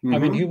 I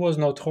mean, he was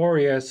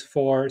notorious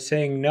for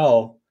saying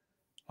no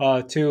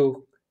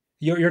to,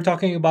 you're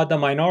talking about the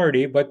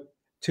minority, but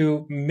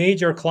to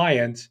major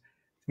clients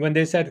when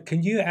they said,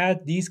 can you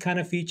add these kind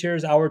of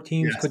features? Our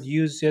teams could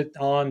use it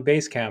on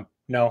Basecamp.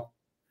 No.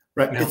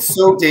 Right. No. It's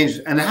so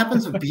dangerous. And it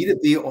happens with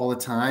B2B all the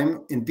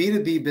time. In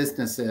B2B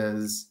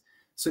businesses,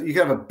 so you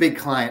have a big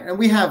client, and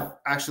we have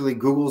actually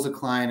Google's a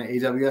client,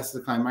 AWS is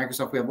a client,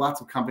 Microsoft, we have lots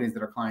of companies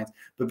that are clients,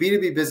 but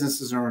B2B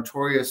businesses are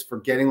notorious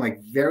for getting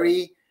like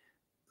very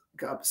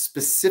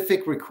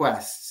specific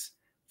requests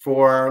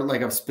for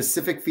like a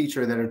specific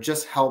feature that are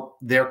just help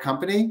their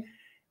company.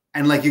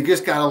 And like, you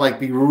just gotta like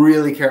be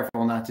really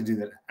careful not to do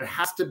that. It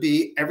has to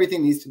be,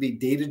 everything needs to be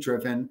data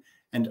driven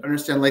and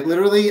understand, like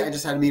literally, I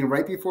just had a meeting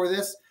right before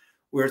this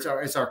where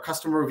it's our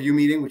customer review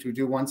meeting, which we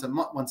do once a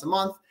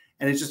month.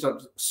 And it's just a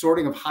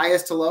sorting of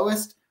highest to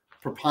lowest,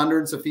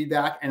 preponderance of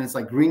feedback. And it's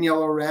like green,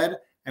 yellow, red.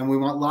 And we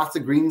want lots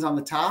of greens on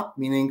the top,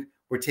 meaning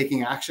we're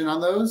taking action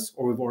on those,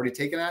 or we've already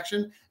taken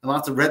action, and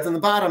lots of reds on the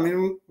bottom. I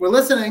mean, we're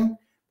listening,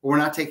 but we're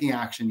not taking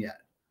action yet.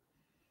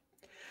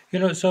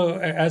 So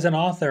as an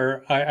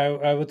author,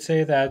 I would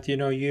say that,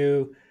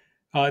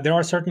 there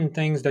are certain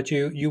things that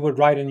you would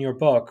write in your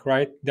book,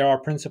 right? There are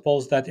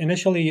principles that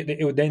initially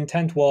the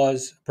intent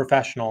was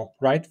professional,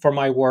 right? For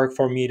my work,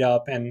 for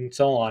Meetup and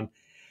so on.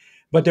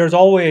 But there's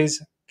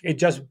always,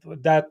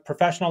 that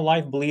professional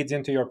life bleeds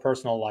into your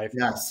personal life.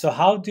 Yes. So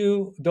how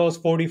do those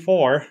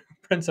 44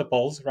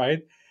 principles,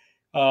 right,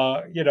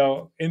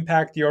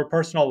 impact your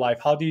personal life?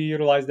 How do you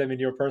utilize them in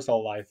your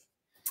personal life?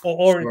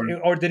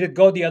 Or did it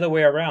go the other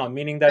way around,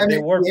 meaning that they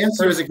were the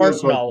answer is it goes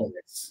personal? both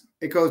ways.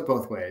 It goes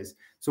both ways.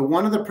 So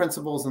one of the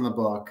principles in the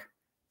book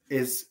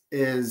is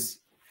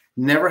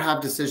never have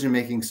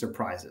decision-making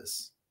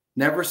surprises.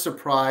 Never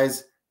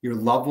surprise your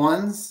loved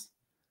ones,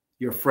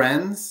 your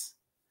friends,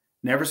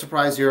 never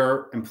surprise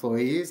your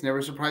employees,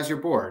 never surprise your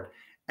board.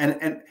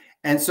 And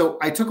so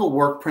I took a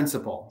work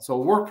principle. So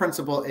a work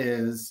principle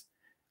is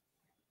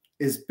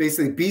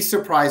basically be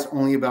surprised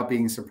only about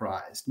being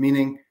surprised,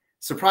 meaning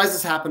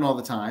surprises happen all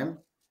the time,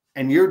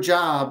 and your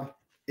job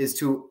is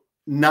to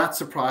not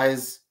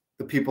surprise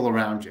the people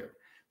around you.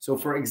 So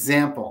for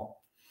example,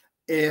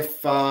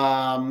 if,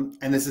 and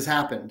this has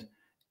happened,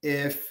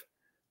 if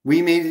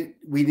we needed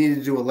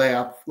to do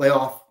a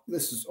layoff,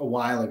 this is a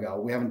while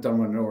ago. We haven't done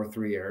one in over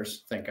 3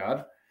 years, thank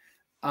God.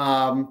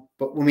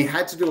 But when we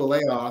had to do a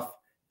layoff,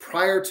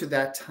 prior to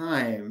that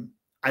time,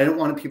 I didn't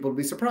want people to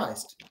be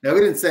surprised. Now,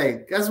 we didn't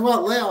say, guess what,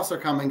 layoffs are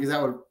coming, because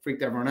that would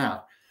freak everyone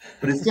out.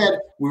 But instead,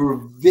 we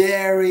were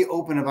very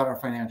open about our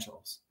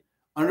financials.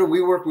 Under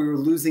WeWork, we were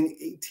losing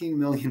 $18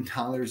 million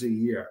a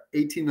year.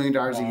 $18 million a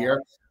Wow.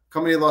 year.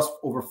 Company lost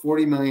over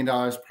 $40 million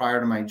prior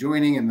to my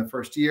joining in the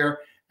first year,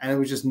 and it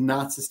was just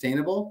not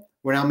sustainable.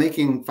 We're now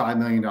making $5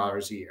 million a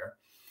year.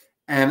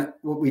 And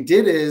what we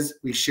did is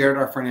we shared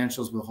our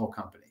financials with the whole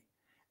company.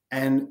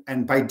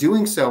 And by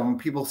doing so, when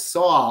people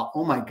saw,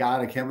 oh my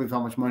God, I can't believe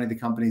how much money the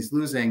company's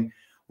losing,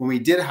 when we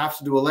did have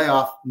to do a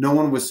layoff, no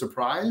one was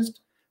surprised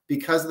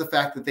because of the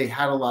fact that they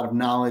had a lot of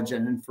knowledge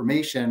and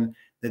information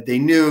that they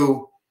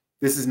knew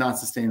this is not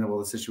sustainable,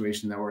 the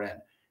situation that we're in.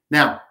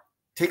 Now,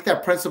 take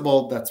that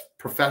principle that's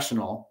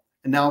professional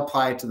and now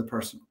apply it to the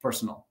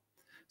personal.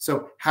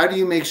 So how do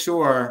you make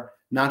sure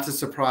not to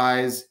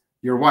surprise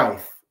your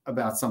wife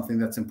about something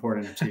that's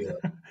important to you?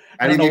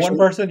 How do No, you no, make one sure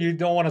person you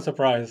don't want to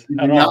surprise you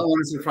at do not all.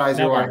 want to surprise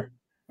your wife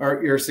Never.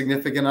 or your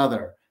significant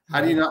other?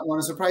 How do you Yeah. not want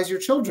to surprise your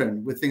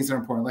children with things that are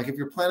important? Like if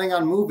you're planning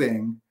on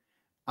moving,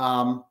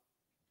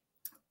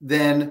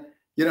 then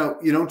you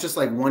don't just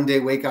like one day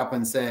wake up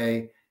and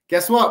say,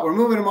 guess what, we're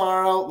moving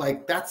tomorrow.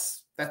 Like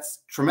that's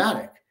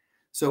traumatic.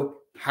 So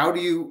how do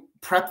you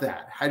prep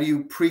that? How do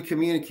you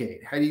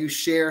pre-communicate? How do you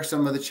share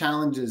some of the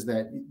challenges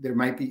that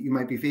you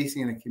might be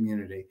facing in a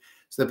community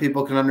so that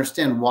people can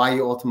understand why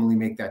you ultimately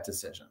make that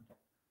decision?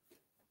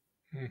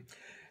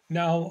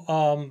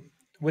 Now,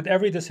 with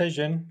every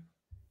decision,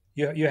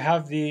 you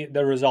have the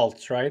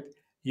results, right?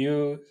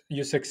 You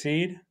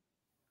succeed,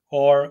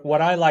 or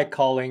what I like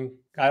calling,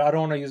 I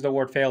don't want to use the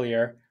word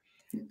failure.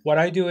 What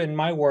I do in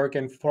my work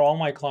and for all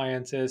my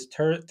clients is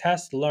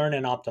test, learn,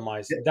 and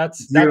optimize. Yeah,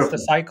 That's the beautiful.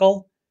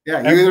 cycle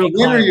Yeah, you either every win or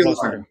client you goes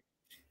through. learn.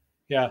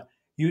 Yeah.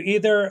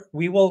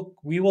 We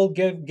will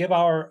give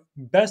our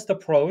best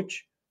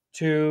approach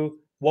to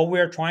what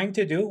we're trying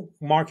to do.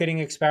 Marketing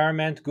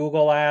experiment,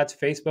 Google ads,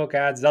 Facebook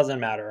ads, doesn't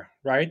matter,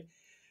 right?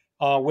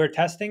 We're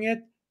testing it.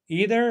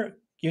 Either,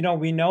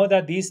 we know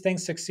that these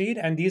things succeed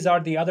and these are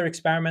the other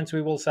experiments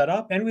we will set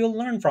up and we'll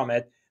learn from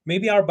it.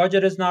 Maybe our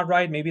budget is not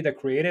right, maybe the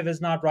creative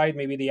is not right,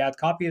 maybe the ad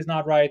copy is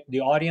not right, the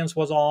audience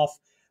was off,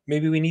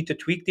 maybe we need to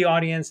tweak the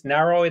audience,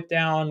 narrow it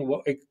down,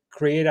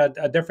 create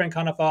a different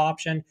kind of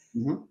option.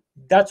 Mm-hmm.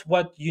 That's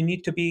what you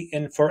need to be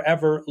in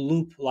forever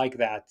loop like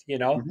that.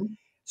 Mm-hmm.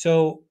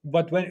 So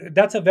but when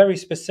that's a very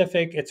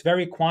specific, it's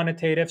very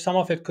quantitative, some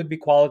of it could be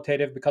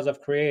qualitative because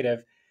of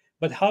creative.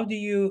 But how do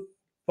you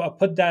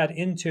put that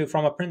into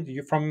from a print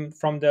from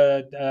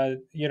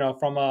the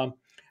from a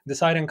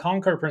decide and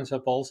conquer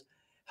principles?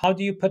 How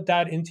do you put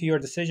that into your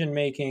decision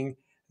making,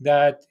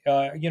 that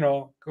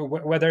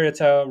whether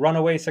it's a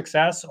runaway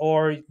success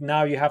or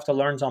now you have to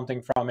learn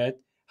something from it?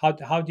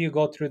 How do you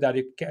go through that?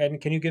 And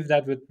can you give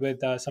that with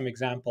some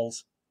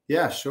examples?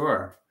 Yeah,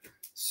 sure.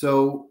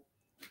 So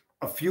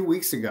a few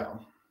weeks ago,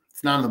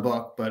 it's not in the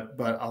book, but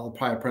I'll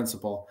apply a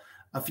principle.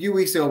 A few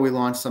weeks ago, we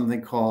launched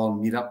something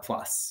called Meetup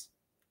Plus.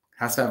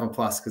 Has to have a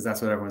plus because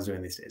that's what everyone's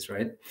doing these days,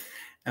 right?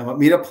 And what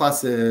Meetup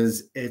Plus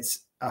is,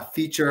 it's a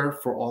feature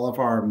for all of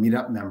our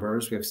Meetup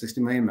members. We have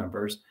 60 million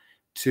members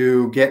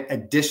to get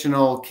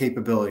additional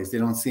capabilities. They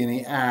don't see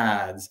any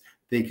ads.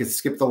 They could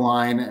skip the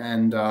line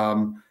and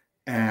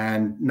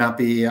not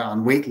be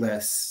on wait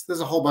lists.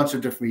 There's a whole bunch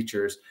of different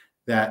features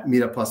that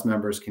Meetup Plus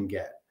members can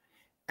get.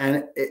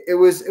 And it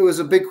was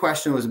a big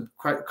question. It was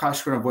a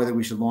question of whether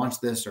we should launch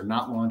this or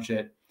not launch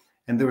it.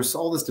 And there was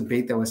all this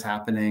debate that was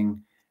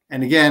happening.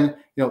 And again,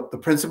 the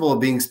principle of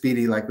being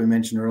speedy, like we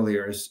mentioned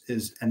earlier,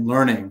 is and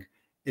learning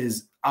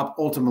is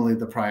ultimately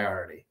the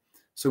priority.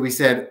 So we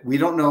said, we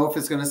don't know if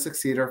it's going to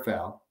succeed or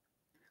fail.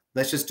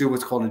 Let's just do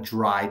what's called a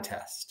dry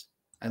test.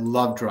 I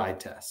love dry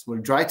tests. What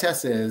a dry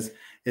test is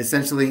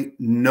essentially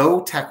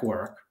no tech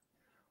work.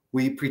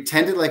 We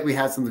pretended like we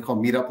had something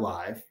called Meetup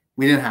Live.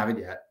 We didn't have it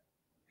yet.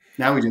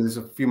 Now we do. This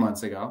a few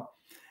months ago.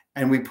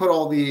 And we put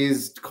all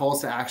these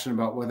calls to action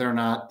about whether or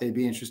not they'd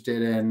be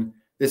interested in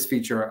this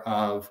feature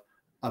of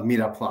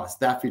Meetup Plus,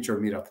 that feature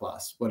of Meetup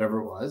Plus, whatever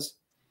it was.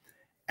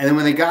 And then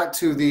when they got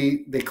to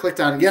they clicked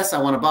on, yes,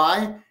 I want to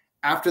buy.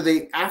 After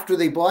they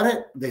bought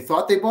it, they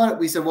thought they bought it.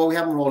 We said, well, we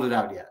haven't rolled it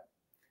out yet.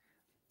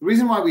 The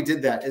reason why we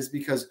did that is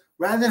because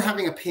rather than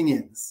having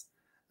opinions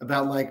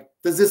about like,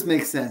 does this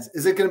make sense?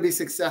 Is it going to be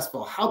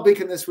successful? How big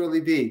can this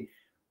really be?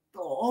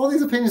 All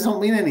these opinions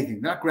don't mean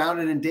anything. They're not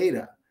grounded in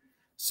data.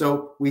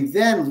 So we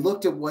then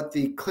looked at what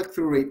the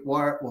click-through rate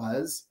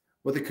was,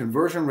 what the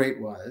conversion rate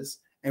was,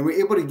 and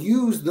we're able to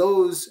use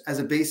those as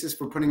a basis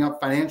for putting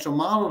up financial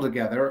model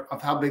together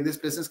of how big this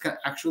business can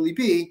actually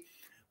be.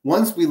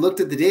 Once we looked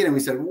at the data and we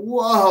said,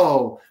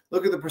 whoa,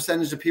 look at the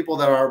percentage of people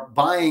that are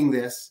buying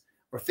this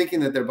or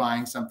thinking that they're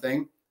buying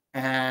something.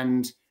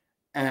 And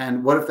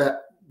what if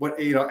that,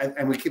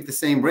 and we keep the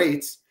same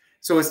rates.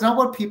 So it's not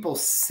what people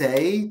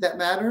say that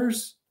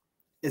matters.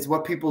 It's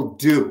what people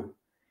do.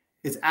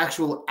 It's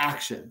actual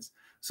actions.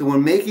 So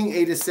when making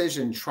a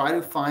decision, try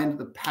to find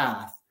the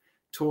path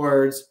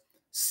towards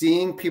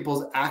seeing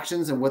people's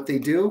actions and what they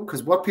do,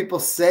 because what people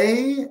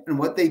say and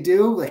what they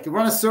do, like you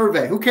run a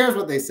survey, who cares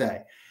what they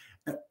say?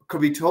 It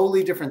could be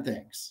totally different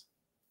things.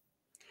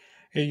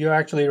 You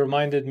actually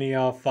reminded me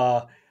of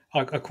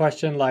a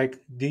question like,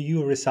 do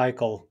you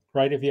recycle?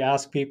 right? If you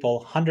ask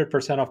people,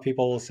 100% of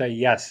people will say,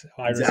 yes,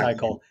 I Exactly.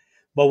 recycle.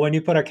 But when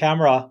you put a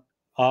camera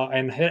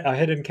and hit a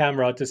hidden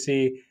camera to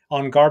see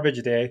on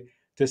garbage day,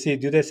 to see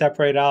do they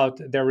separate out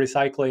their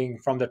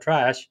recycling from the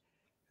trash,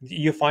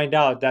 you find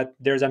out that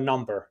there's a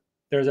number.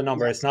 There's a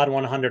number. It's Yes. not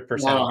Not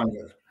 100%.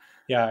 100.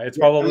 Yeah, it's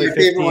Yeah. And probably my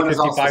favorite 50, one is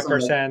also something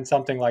like, 55%,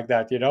 something like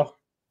that, you know?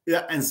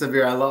 yeah, and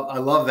Sabir, I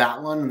love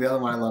that one. The other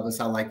one I love is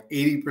how like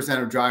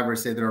 80% of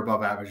drivers say they're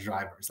above average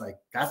drivers. Like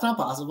that's not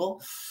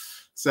possible.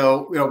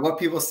 So, what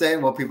people say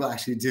and what people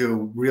actually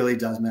do really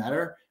does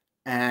matter.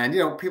 And,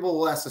 people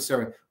will ask the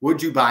survey,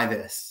 would you buy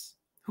this?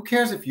 Who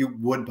cares if you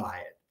would buy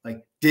it?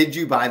 Like, did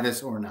you buy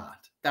this or not?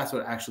 That's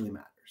what actually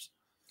matters.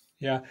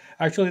 Yeah,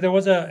 actually, there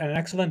was an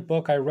excellent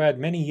book I read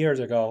many years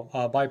ago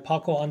by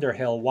Paco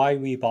Underhill, "Why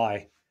We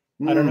Buy."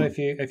 I don't know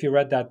Mm, if you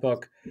read that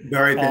book.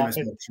 very famous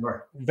It, book,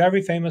 sure.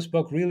 very famous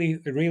book,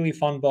 really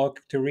fun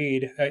book to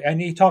read. And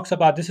he talks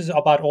about this is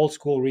about old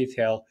school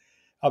retail,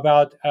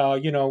 about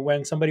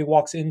when somebody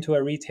walks into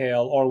a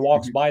retail or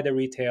walks Mhm. by the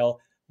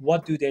retail,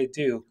 what do they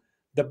do?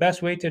 The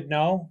best way to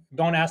know: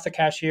 don't ask the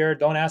cashier,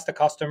 don't ask the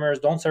customers,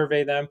 don't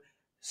survey them.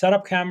 Set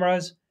up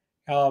cameras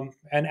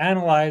and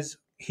analyze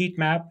heat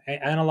map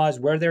and analyze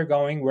where they're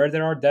going, where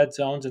there are dead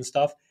zones and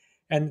stuff,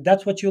 and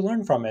that's what you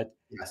learn from it.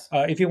 Yes.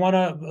 If you want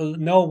to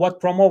know what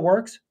promo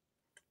works,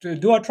 to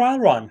do a trial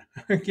run,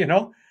 you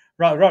know,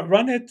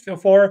 run it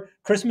for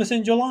Christmas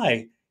in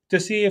July to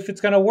see if it's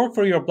going to work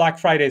for your Black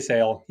Friday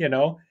sale.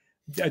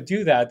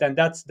 Do that, and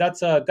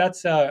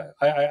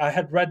I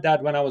had read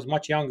that when I was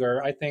much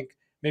younger. I think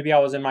maybe I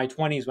was in my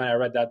 20s when I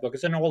read that book.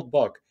 It's an old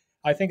book.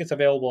 I think it's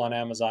available on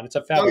Amazon. It's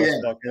a Oh fabulous yeah,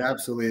 book. it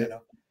absolutely You is.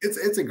 know.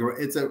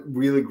 It's a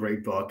really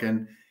great book.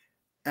 And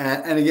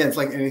again, it's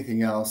like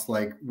anything else.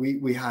 Like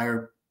we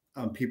hire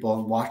people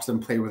and watch them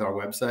play with our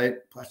website,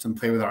 watch them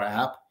play with our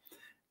app,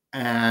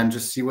 and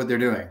just see what they're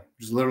doing.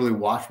 Just literally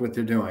watch what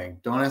they're doing.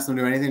 Don't ask them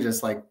to do anything.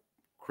 Just like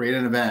create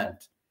an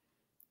event,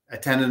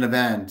 attend an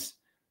event,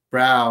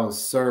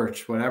 browse,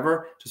 search,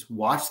 whatever. Just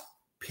watch,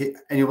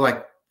 and you're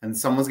like, and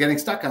someone's getting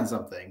stuck on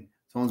something.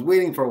 Someone's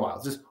waiting for a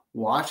while. Just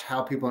watch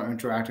how people are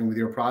interacting with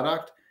your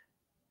product,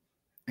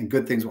 and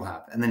good things will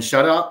happen. And then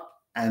shut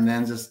up, and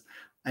then just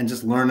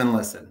learn and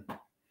listen.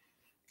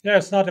 Yeah,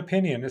 it's not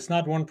opinion. It's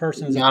not one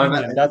person's Not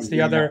opinion. enough. That's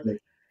the other. Exactly.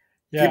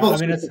 Yeah, People I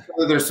mean it's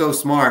think they're so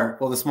smart.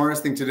 Well, the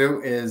smartest thing to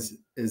do is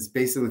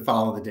basically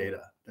follow the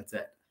data. That's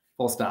it.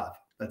 Full stop.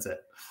 That's it.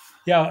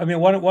 yeah. I mean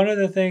one of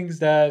the things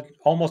that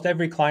almost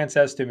every client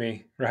says to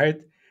me, right?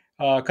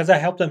 Because I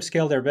help them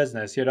scale their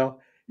business. Mhm.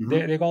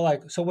 They go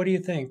like, so what do you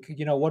think?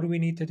 What do we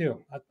need to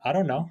do? I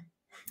don't know.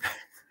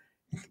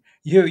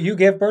 You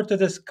gave birth to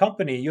this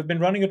company. You've been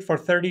running it for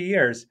 30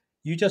 years.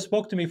 You just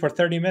spoke to me for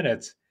 30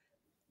 minutes.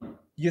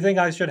 You think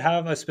I should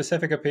have a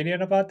specific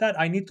opinion about that?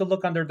 I need to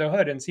look under the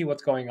hood and see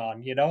what's going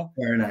on, you know?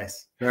 Very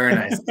nice. Very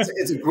nice.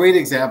 It's a great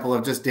example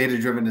of just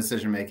data-driven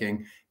decision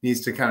making needs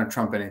to kind of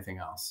trump anything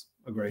else.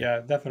 Agree.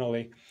 Yeah,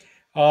 definitely.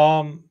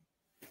 Um,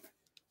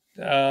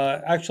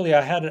 Actually,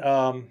 I had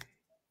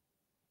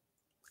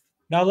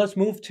now let's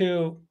move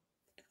to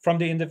from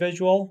the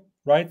individual,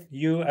 right?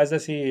 You as a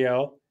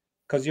CEO,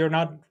 because you're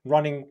not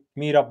running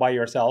Meetup by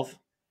yourself.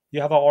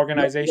 You have an Yep.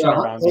 organization Yeah,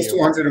 around close to you.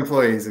 100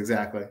 employees.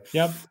 Exactly.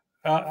 Yep.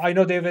 I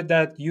know, David,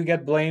 that you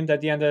get blamed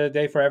at the end of the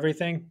day for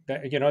everything.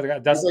 As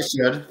I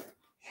should.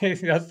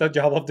 That's the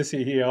job of the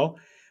CEO.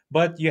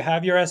 But you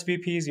have your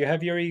SVPs, you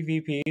have your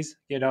EVPs.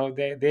 You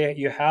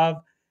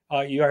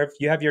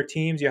have your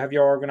teams, you have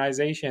your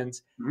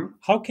organizations. Mhm.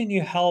 How can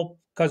you help?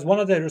 Because one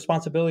of the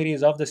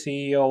responsibilities of the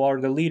CEO or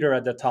the leader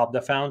at the top,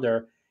 the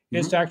founder,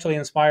 is to Mhm. actually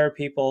inspire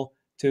people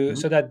to Mhm.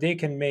 so that they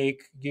can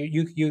make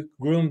you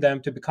groom them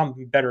to become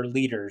better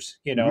leaders.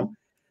 Mhm.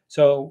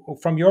 So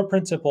from your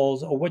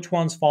principles, which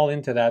ones fall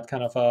into that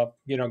kind of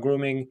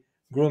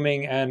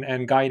grooming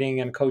and guiding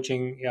and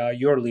coaching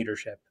your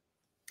leadership?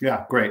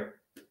 Yeah, great.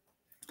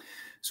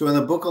 So in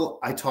the book,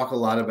 I talk a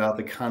lot about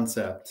the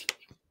concept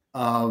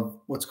of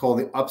what's called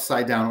the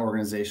upside down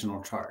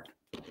organizational chart,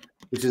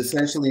 which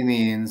essentially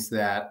means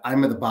that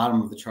I'm at the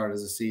bottom of the chart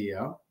as a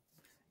CEO,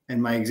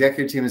 and my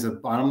executive team is at the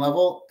bottom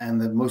level, and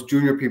the most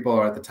junior people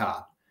are at the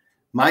top.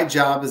 My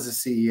job as a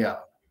CEO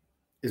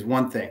is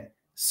one thing: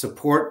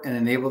 support and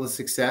enable the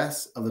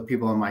success of the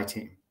people on my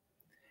team.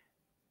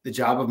 The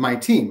job of my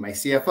team, my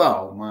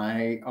CFO,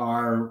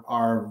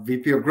 our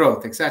VP of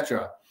growth,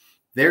 etc.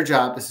 Their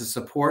job is to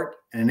support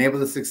and enable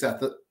the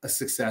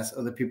success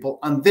of the people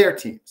on their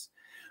teams.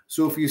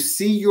 So if you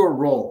see your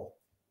role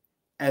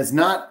as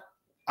not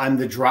I'm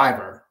the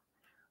driver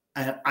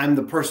and I'm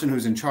the person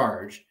who's in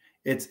charge,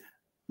 it's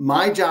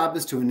my job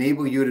is to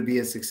enable you to be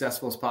as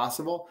successful as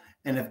possible.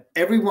 And if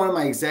every one of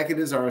my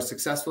executives are as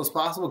successful as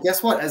possible,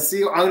 guess what? As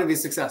CEO, I'm going to be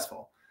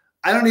successful.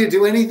 I don't need to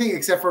do anything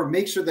except for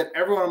make sure that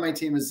everyone on my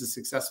team is as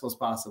successful as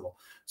possible.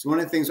 So one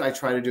of the things I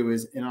try to do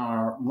is in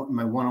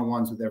my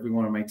one-on-ones with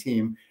everyone on my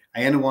team,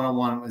 I end a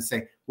one-on-one and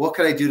say, what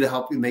could I do to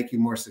help you make you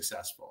more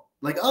successful?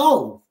 Like,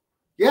 oh,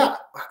 yeah,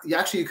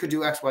 actually you could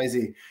do X, Y,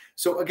 Z.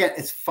 So again,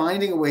 it's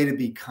finding a way to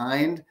be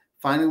kind,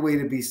 finding a way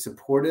to be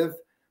supportive,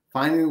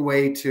 finding a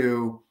way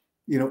to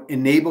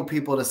enable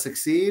people to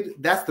succeed.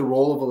 That's the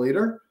role of a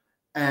leader,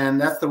 and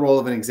that's the role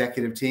of an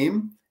executive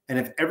team. And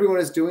if everyone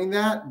is doing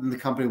that, then the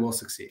company will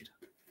succeed.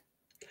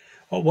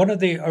 Well, one of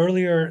the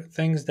earlier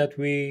things that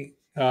we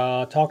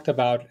talked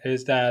about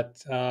is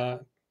that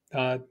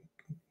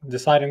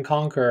Decide and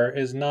Conquer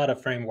is not a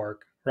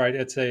framework, right?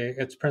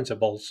 It's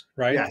principles,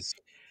 right? Yes.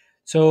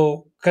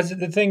 So, because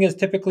the thing is,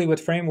 typically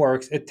with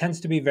frameworks, it tends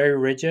to be very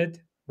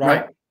rigid,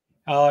 right?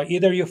 Right.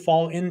 Either you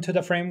fall into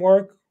the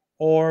framework,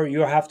 or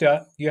you have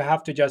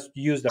to just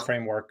use the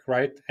framework,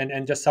 right?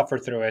 And just suffer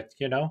through it,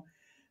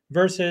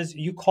 versus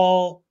you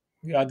call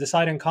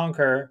Decide and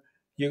Conquer,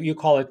 you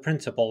call it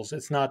principles.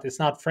 It's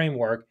not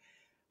framework.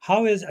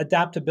 How is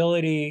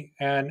adaptability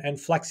and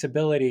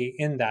flexibility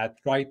in that,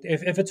 right?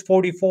 If it's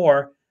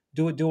 44,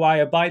 do I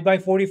abide by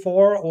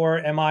 44, or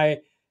am I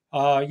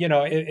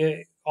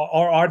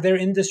or are there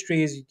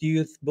industries, do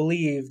you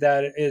believe,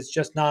 that is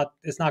just not,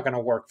 it's not going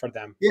to work for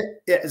them? Yeah,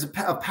 it's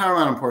of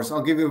paramount importance.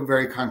 I'll give you a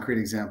very concrete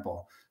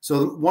example.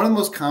 So one of the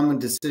most common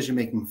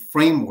decision-making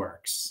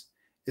frameworks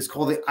is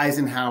called the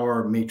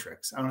Eisenhower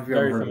matrix. I don't know if you've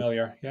ever Very heard of it.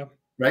 familiar. Yeah.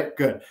 Right?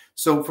 Good.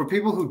 So for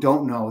people who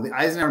don't know, the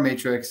Eisenhower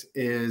matrix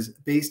is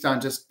based on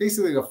just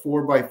basically a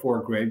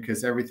 4x4 grid,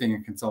 because everything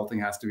in consulting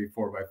has to be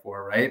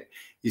 4x4, right?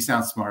 You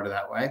sound smarter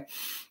that way.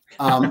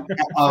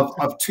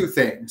 Of two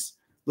things,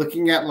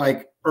 looking at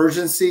like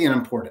urgency and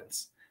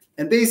importance.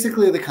 And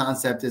basically the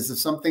concept is, if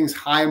something's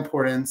high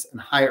importance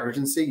and high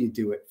urgency, you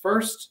do it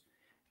first.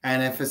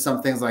 And if it's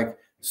something's like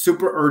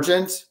super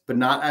urgent, but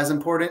not as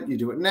important, you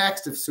do it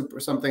next. If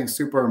something's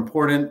super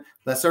important,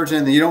 less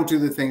urgent, then you don't do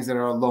the things that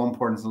are low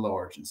importance and low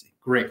urgency.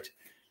 Great.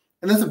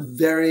 And that's a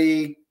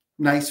very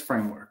nice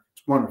framework.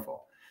 It's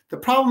wonderful. The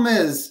problem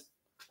is,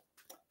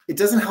 it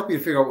doesn't help you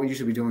to figure out what you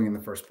should be doing in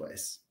the first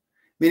place.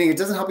 Meaning it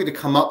doesn't help you to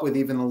come up with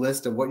even a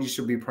list of what you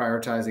should be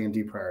prioritizing and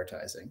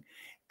deprioritizing.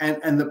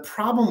 And the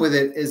problem with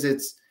it is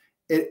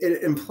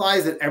it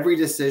implies that every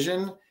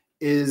decision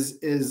is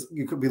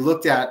you could be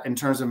looked at in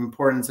terms of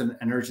importance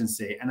and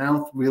urgency. And I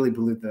don't really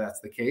believe that that's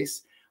the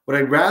case. What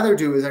I'd rather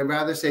do is I'd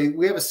rather say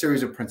we have a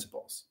series of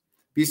principles.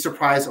 Be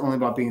surprised only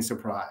about being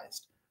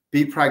surprised.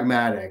 Be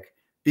pragmatic.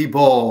 Be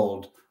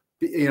bold.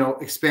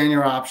 Expand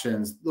your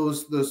options.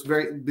 Those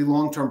be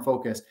long-term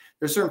focused.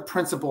 There's certain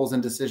principles in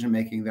decision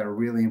making that are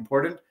really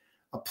important.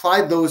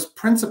 Apply those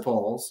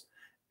principles,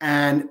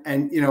 and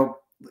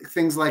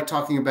things like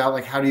talking about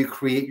like how do you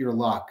create your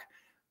luck,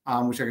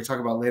 which I could talk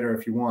about later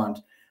if you want.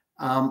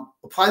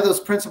 Apply those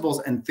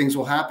principles and things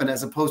will happen,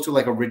 as opposed to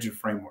like a rigid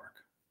framework.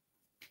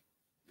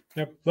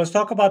 Yep. Let's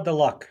talk about the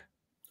luck.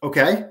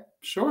 Okay,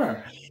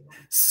 sure.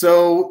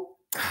 So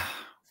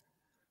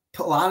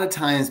a lot of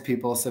times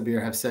people,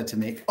 Sabir, have said to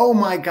me, oh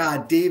my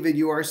God, David,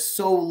 you are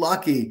so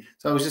lucky.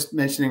 So I was just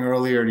mentioning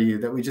earlier to you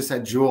that we just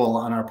had Jewel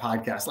on our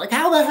podcast. Like,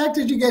 how the heck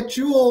did you get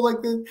Jewel?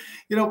 Like the,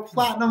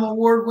 platinum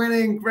award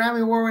winning,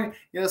 Grammy award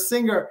winning,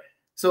 singer.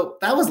 So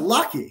that was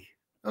lucky.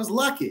 That was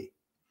lucky.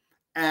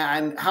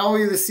 And how are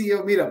you the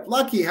CEO of Meetup?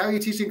 Lucky. How are you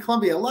teaching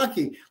Columbia?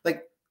 Lucky.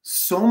 Like,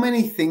 so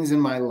many things in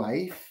my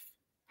life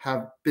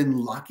have been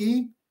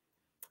lucky.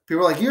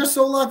 People are like, you're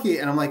so lucky.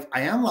 And I'm like,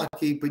 I am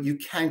lucky, but you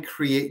can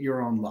create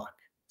your own luck.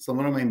 So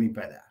what do I mean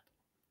by that?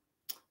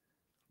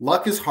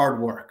 Luck is hard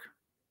work.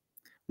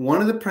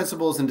 One of the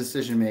principles in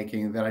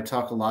decision-making that I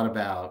talk a lot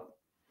about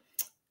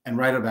and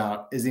write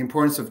about is the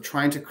importance of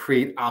trying to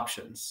create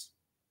options.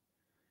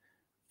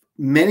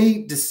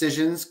 Many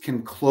decisions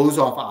can close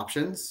off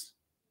options,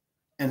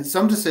 and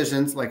some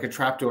decisions, like a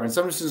trapdoor, and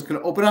some decisions can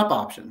open up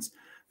options.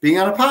 Being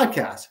on a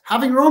podcast,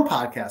 having your own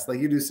podcast like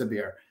you do,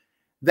 Sabir.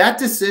 That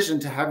decision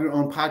to have your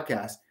own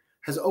podcast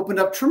has opened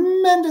up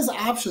tremendous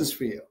options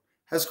for you,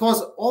 has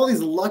caused all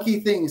these lucky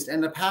things to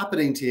end up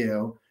happening to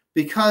you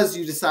because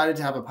you decided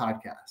to have a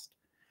podcast.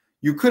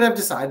 You could have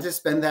decided to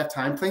spend that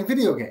time playing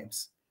video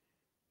games.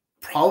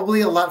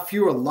 Probably a lot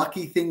fewer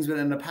lucky things would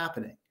end up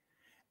happening.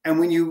 And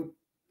when you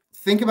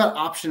think about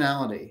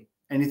optionality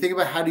and you think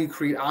about how do you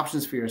create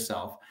options for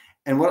yourself,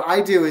 and what I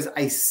do is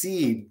I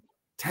seed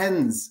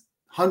tens,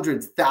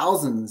 hundreds,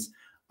 thousands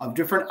of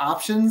different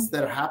options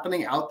that are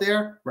happening out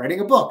there.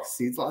 Writing a book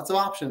seeds lots of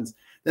options.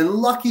 Then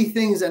lucky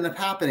things end up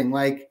happening.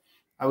 Like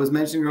I was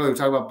mentioning earlier, we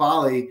talked about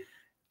Bali,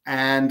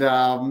 and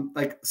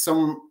like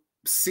some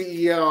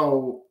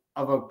CEO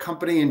of a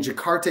company in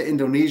Jakarta,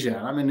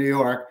 Indonesia, I'm in New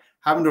York,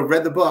 happened to have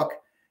read the book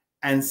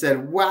and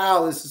said,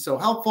 wow, this is so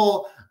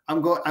helpful.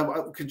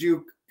 Could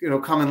you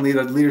come and lead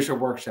a leadership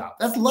workshop?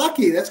 That's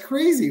lucky. That's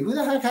crazy. Who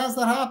the heck has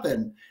that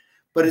happen?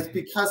 But it's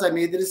because I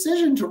made the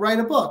decision to write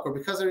a book, or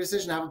because I made the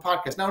decision to have a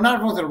podcast. Now, not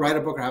everyone's going to write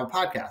a book or have a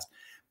podcast,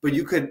 but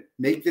you could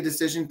make the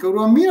decision, go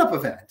to a meetup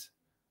event,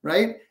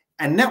 right?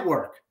 And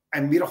network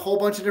and meet a whole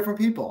bunch of different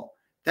people.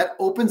 That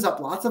opens up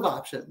lots of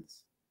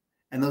options.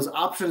 And those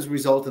options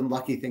result in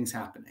lucky things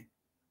happening.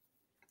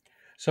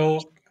 So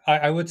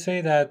I would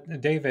say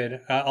that,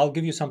 David, I'll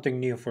give you something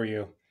new for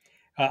you.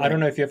 I don't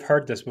know if you've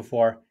heard this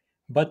before,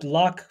 but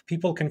luck,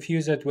 people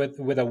confuse it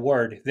with a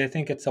word. They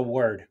think it's a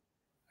word.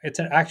 It's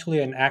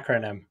actually an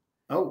acronym.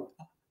 Oh.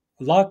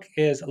 Luck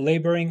is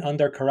laboring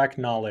under correct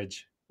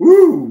knowledge.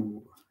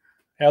 Ooh.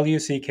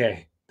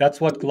 Luck. That's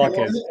what Okay, luck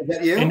what was is. it? Is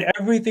that In you?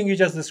 everything you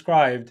just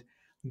described,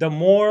 the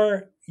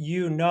more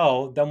you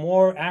know, the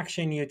more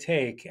action you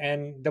take,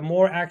 and the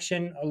more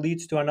action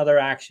leads to another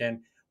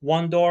action.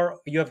 One door,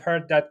 you have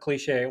heard that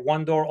cliche,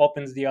 one door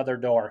opens the other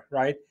door,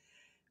 right?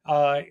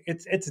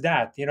 It's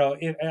that,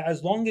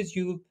 as long as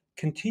you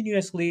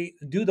continuously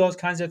do those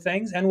kinds of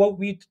things, and what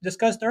we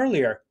discussed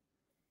earlier,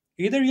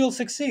 either you'll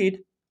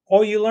succeed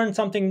or you learn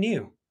something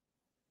new,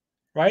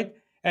 right?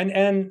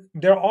 And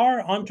there are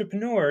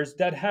entrepreneurs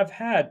that have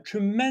had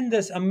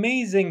tremendous,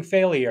 amazing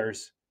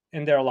failures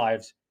in their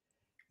lives.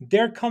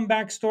 Their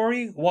comeback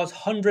story was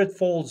hundred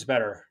folds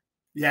better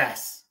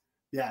Yes.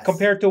 Yes.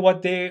 compared to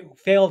what they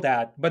failed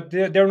at. But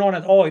they're known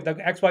as, oh, the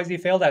XYZ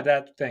failed at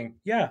that thing.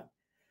 Yeah,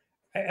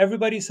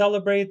 everybody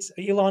celebrates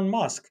Elon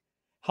Musk.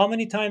 How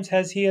many times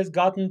has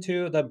gotten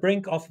to the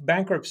brink of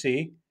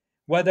bankruptcy?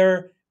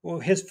 Whether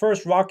his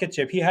first rocket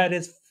ship, he had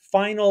his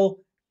final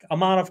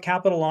amount of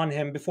capital on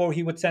him before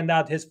he would send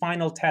out his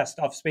final test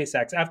of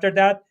SpaceX. After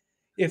that,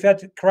 if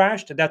it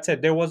crashed, that's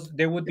it. There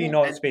would be Yeah.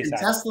 no And SpaceX.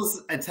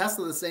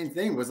 Tesla, the same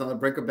thing, was on the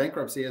brink of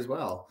bankruptcy as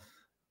well.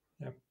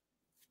 Yeah.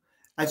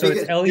 I So think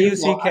it's it's L U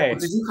C beautiful. K.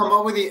 Did you come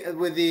up with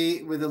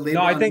the No, label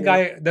I on think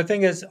the? the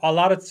thing is, a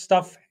lot of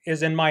stuff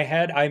is in my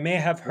head. I may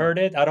have Yeah, heard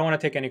it. I don't want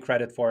to take any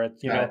credit for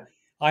it. got it.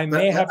 I But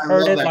may have I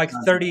heard love it that like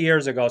 30 concept.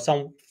 years ago,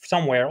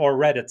 somewhere, or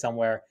read it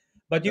somewhere.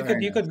 But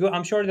Very you nice. could go,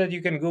 I'm sure that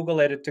you can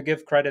Google it to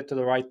give credit to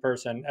the right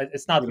person.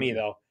 It's not me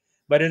Beautiful. though,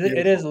 but it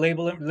is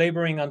Beautiful.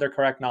 laboring under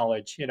correct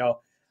knowledge.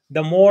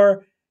 The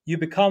more you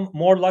become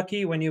more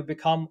lucky when you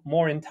become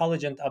more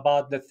intelligent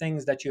about the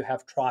things that you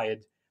have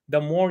tried.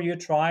 The more you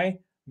try,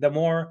 the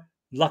more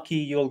lucky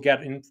you'll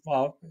get in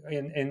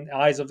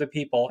eyes of the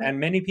people. And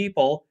many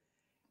people,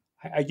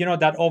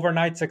 that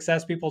overnight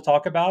success people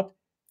talk about,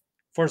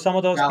 for some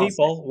of those Fallacy.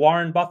 people,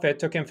 Warren Buffett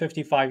took him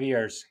 55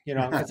 years.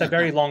 It's a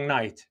very long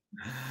night.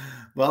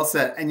 Well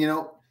said. And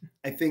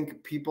I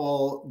think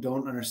people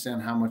don't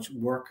understand how much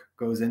work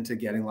goes into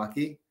getting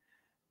lucky,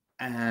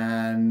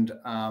 and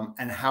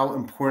how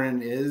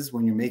important it is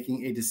when you're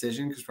making a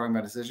decision. Because we're talking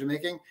about decision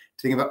making,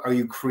 to think about, are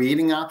you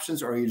creating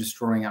options or are you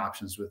destroying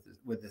options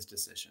with this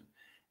decision?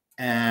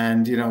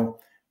 And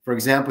for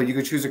example, you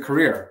could choose a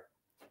career.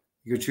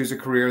 You could choose a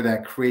career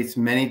that creates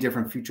many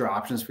different future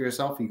options for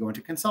yourself. You go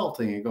into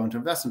consulting, you go into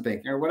investment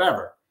banking, or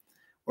whatever.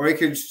 Or you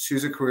could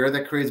choose a career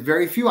that creates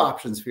very few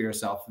options for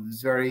yourself.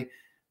 It's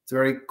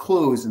very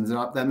closed, and there's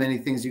not that many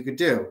things you could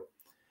do.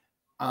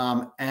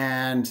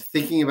 And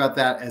thinking about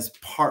that as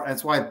part,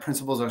 that's why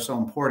principles are so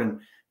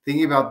important.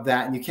 Thinking about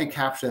that, and you can't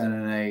capture that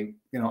in a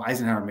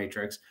Eisenhower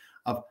matrix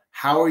of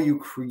how are you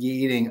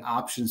creating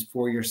options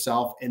for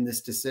yourself in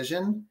this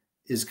decision,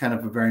 is kind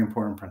of a very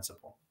important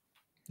principle.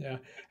 Yeah,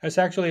 it's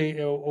actually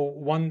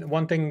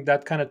one thing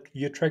that kind of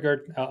you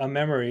triggered a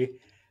memory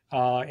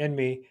in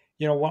me.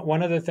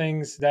 One of the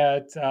things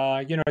that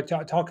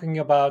talking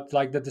about,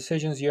 like, the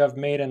decisions you have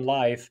made in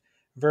life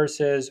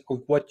versus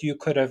what you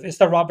could have. It's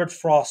the Robert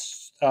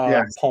Frost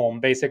Yes. poem,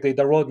 basically,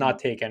 "The Road Not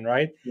Taken,"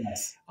 right?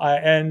 Yes.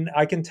 And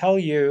I can tell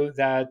you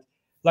that,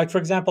 like, for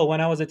example,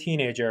 when I was a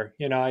teenager,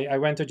 I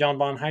went to John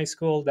Bond High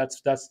School.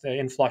 That's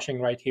in Flushing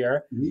right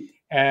here, Mhm.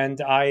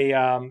 and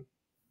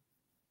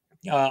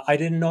I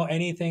didn't know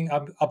anything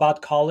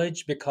about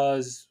college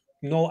because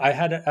no,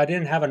 I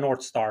didn't have a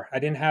North Star. I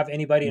didn't have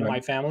anybody in Right. my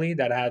family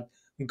that had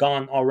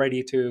gone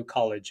already to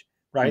college,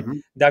 right?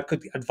 Mhm. That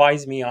could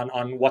advise me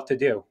on what to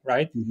do,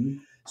 right? Mhm.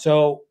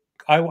 So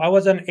I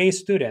was an A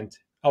student.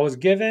 I was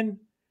given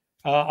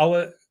uh, I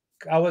was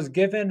I was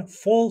given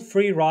full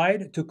free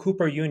ride to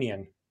Cooper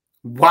Union,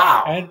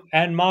 Wow.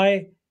 and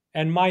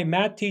my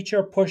math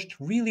teacher pushed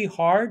really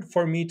hard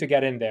for me to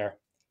get in there.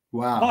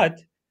 Wow.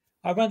 But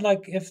I went,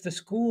 like, if the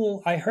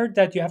school, I heard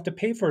that you have to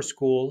pay for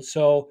school.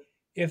 So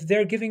if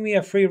they're giving me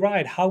a free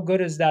ride, how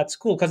good is that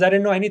school? Because I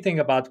didn't know anything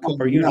about Oh,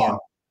 Cooper no. Union,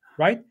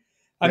 right?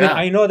 I mean, Yeah.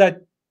 I know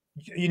that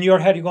in your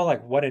head you go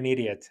like, what an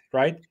idiot,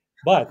 right?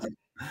 But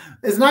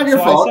It's not your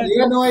so I fault. said,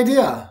 You had no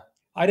idea.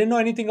 I didn't know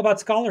anything about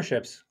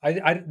scholarships.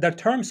 The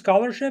term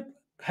scholarship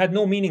had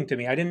no meaning to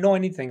me. I didn't know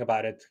anything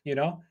about it. It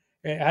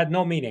had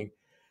no meaning.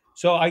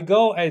 So I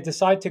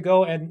decide to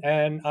go,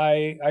 and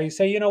I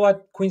say, you know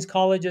what, Queens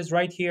College is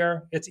right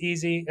here. It's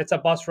easy. It's a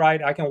bus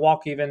ride. I can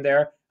walk even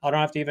there. I don't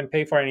have to even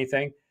pay for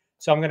anything.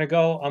 So I'm gonna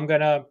go. I'm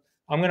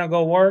gonna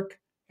go work,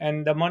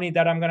 and the money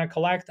that I'm gonna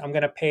collect, I'm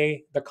gonna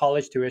pay the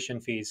college tuition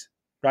fees,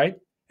 right?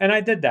 And I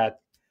did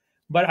that.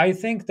 But I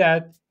think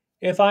that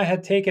if I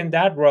had taken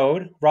that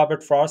road,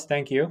 Robert Frost,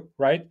 thank you,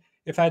 right?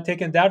 If I had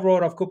taken that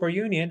road of Cooper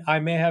Union, I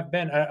may have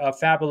been a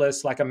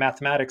fabulous, like, a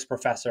mathematics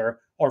professor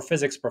or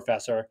physics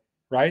professor,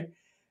 right?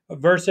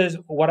 Versus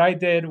what I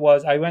did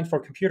was I went for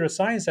computer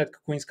science at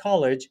Queens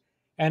College,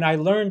 and I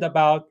learned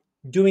about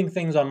doing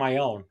things on my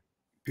own, right?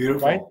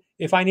 Beautiful.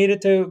 If I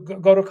needed to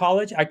go to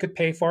college, I could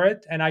pay for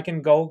it and I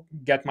can go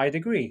get my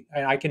degree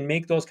and I can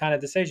make those kind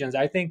of decisions.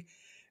 I think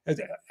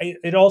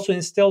it also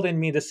instilled in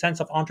me the sense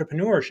of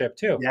entrepreneurship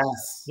too,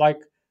 Yes. like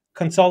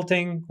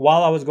consulting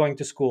while I was going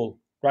to school,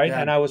 right?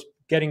 Yeah. And I was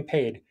getting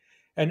paid.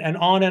 and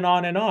on and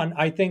on and on.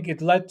 I think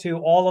it led to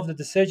all of the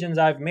decisions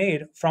I've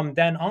made from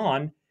then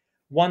on.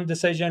 One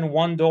decision,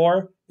 one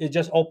door, it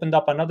just opened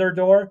up another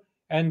door.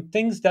 And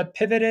things that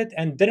pivoted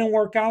and didn't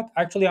work out,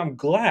 actually, I'm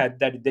glad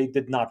that they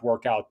did not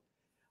work out.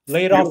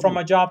 Laid off from Beautiful.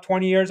 a job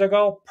 20 years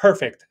ago,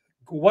 perfect.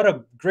 What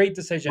a great What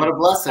decision. a I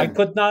blessing.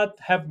 could not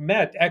have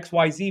met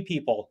XYZ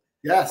people,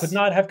 could Yes.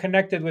 not have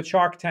connected with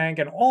Shark Tank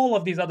and all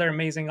of these other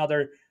amazing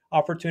other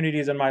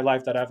opportunities in my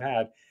life that I've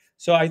had.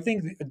 So I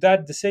think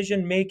that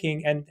decision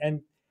making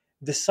and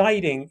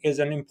deciding is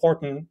an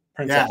important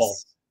principle,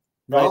 Yes.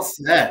 Well right?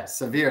 said,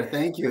 Sabir.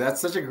 Thank you.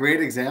 That's such a great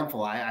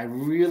example. I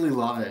really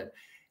love it.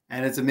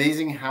 And it's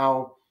amazing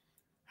how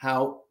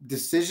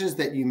decisions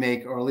that you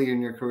make early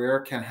in your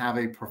career can have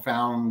a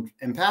profound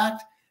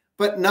impact,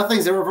 but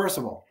nothing's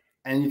irreversible.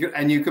 And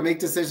you can make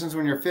decisions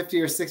when you're 50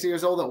 or 60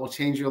 years old that will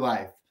change your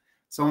life.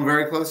 Someone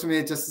very close to me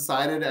had just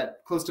decided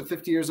at close to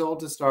 50 years old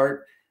to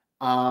start,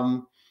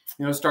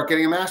 start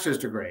getting a master's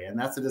degree, and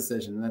that's a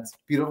decision. And that's a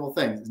beautiful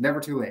thing. It's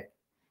never too late.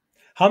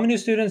 How many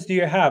students do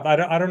you have? I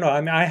don't know. I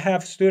mean, I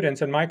have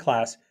students in my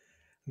class.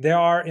 They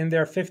are in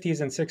their 50s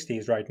and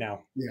 60s right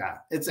now Yeah,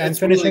 and it's really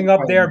finishing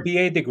up their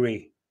exciting. BA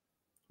degree.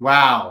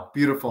 Wow,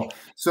 beautiful.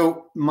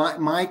 So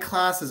my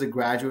class is a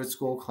graduate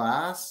school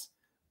class,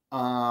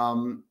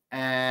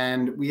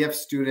 and we have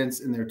students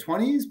in their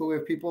 20s, but we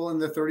have people in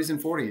their 30s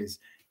and 40s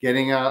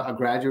getting a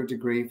graduate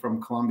degree from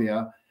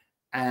Columbia,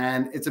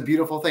 and it's a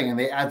beautiful thing. And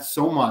they add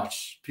so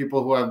much.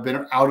 People who have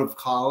been out of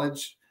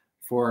college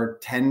for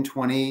 10,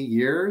 20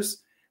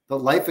 years, the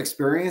life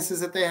experiences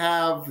that they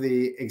have,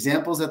 the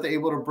examples that they're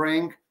able to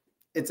bring,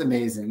 it's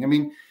amazing. I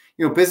mean,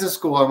 business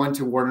school, I went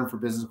to Wharton for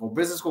business school.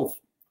 Business school,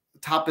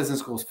 top business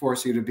schools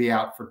force you to be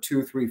out for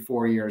 2, 3,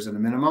 4 years at a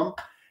minimum.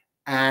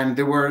 And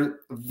there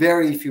were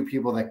very few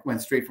people that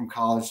went straight from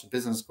college to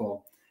business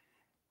school.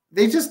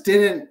 They just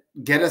didn't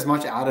get as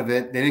much out of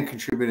it. They didn't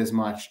contribute as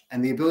much.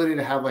 And the ability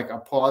to have like a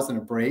pause and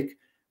a break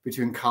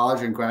between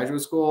college and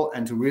graduate school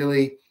and to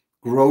really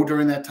grow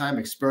during that time,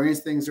 experience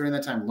things during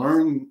that time,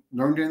 learn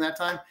during that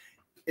time,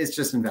 it's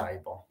just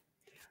invaluable.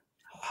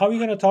 How are you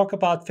going to talk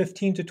about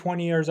 15 to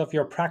 20 years of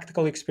your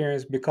practical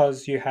experience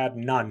because you had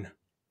none?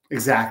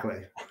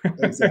 Exactly.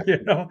 Exactly.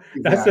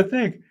 That's the Exactly.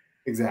 thing. I mean,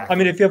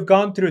 Exactly. if you've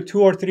gone through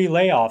 2 or 3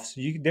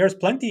 layoffs, there's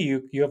plenty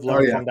you have Oh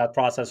learned yeah. from that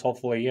process,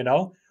 hopefully,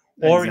 or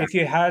if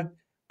Exactly.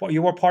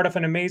 you were part of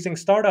an amazing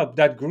startup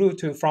that grew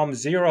to from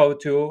zero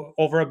to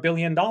over $1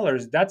 billion,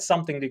 that's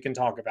something you can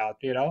talk about.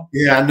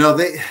 Yeah, no,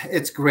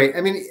 it's great.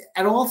 I mean,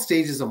 at all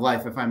stages of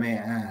life, if I may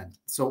add.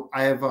 So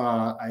I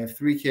have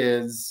 3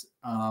 kids,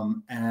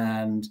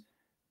 and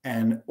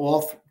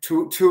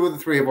two of the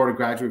 3 have already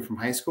graduated from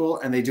high school,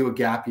 and they do a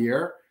gap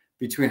year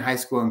between high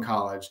school and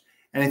college.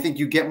 And I think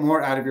you get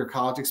more out of your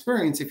college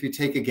experience if you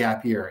take a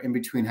gap year in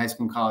between high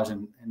school and college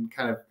and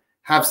kind of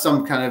have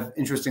some kind of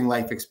interesting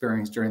life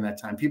experience during that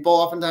time. People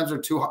oftentimes are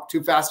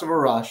too fast of a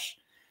rush.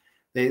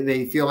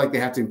 They feel like they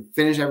have to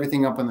finish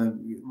everything up on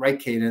the right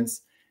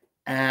cadence,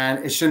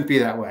 and it shouldn't be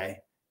that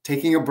way.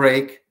 Taking a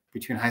break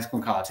between high school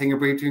and college, taking a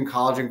break between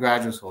college and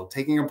graduate school,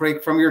 taking a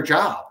break from your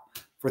job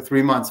for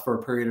 3 months for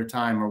a period of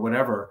time or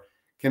whatever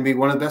can be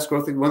one of the best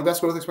growth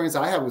experiences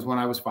I had was when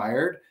I was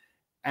fired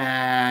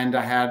and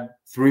I had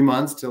 3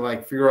 months to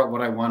like figure out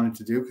what I wanted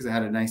to do because I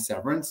had a nice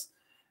severance.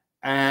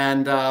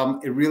 And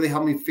it really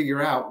helped me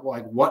figure out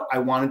like what I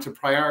wanted to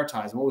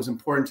prioritize and what was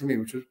important to me,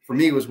 which was, for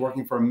me, was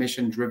working for a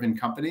mission-driven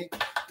company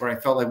where I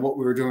felt like what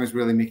we were doing was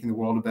really making the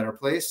world a better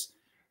place.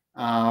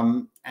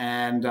 And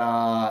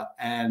that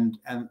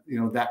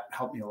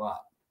helped me a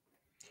lot.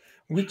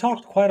 We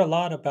talked quite a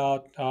lot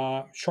about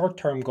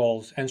short-term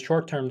goals and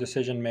short-term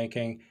decision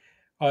making.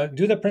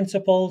 Do the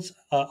principles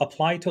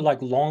apply to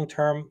like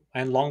long-term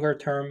and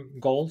longer-term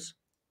goals?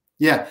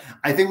 Yeah,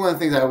 I think one of the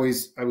things I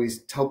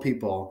always tell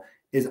people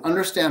is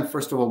understand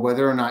first of all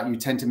whether or not you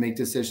tend to make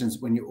decisions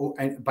when you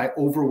by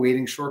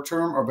overweighting short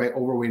term or by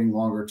overweighting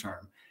longer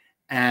term,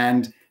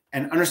 and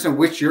understand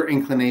which your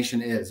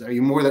inclination is. Are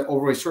you more that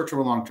overweight short term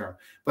or long term?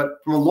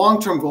 But from a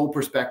long term goal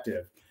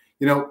perspective,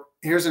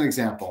 here's an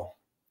example.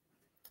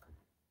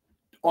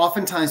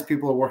 Oftentimes,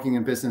 people are working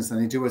in business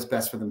and they do what's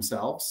best for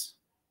themselves.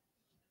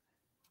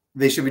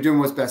 They should be doing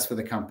what's best for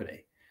the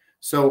company.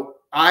 So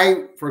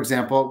I, for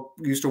example,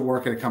 used to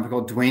work at a company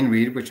called Dwayne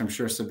Reed, which I'm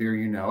sure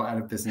Sabir, out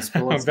of business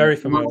school. I'm It's a very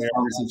familiar.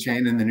 pharmacy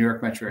chain in the New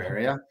York metro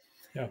area.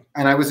 Yeah.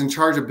 And I was in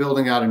charge of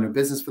building out a new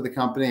business for the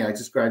company. I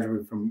just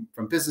graduated from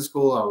business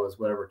school. I was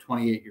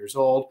 28 years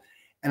old.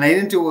 And I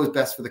didn't do what was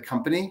best for the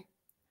company.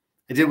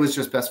 I did what was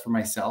just best for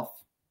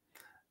myself.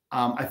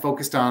 I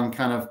focused on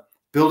kind of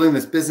building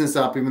this business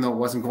up, even though it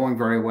wasn't going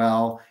very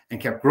well, and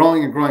kept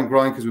growing and growing and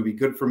growing because it would be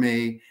good for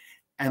me.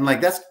 And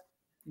like that's,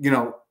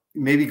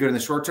 maybe good in the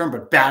short term,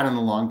 but bad in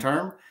the long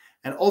term.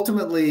 And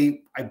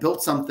ultimately, I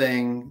built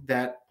something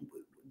that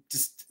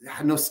just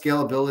had no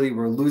scalability. We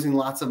were losing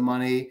lots of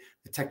money.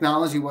 The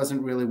technology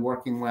wasn't really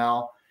working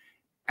well.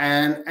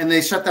 And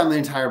they shut down the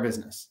entire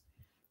business.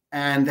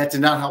 And that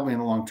did not help me in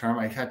the long term.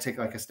 I had to take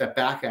like a step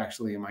back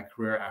actually in my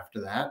career after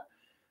that.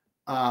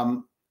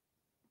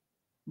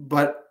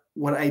 But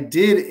what I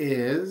did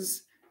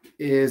is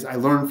is I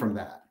learned from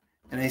that.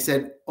 And I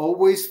said,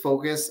 always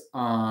focus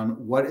on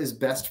what is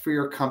best for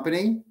your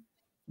company.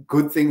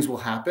 Good things will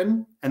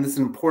happen. And it's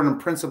an important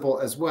principle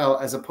as well,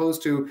 as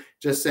opposed to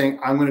just saying,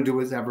 I'm going to do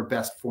whatever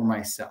best for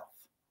myself.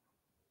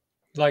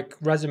 Like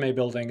resume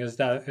building, that's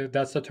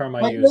the term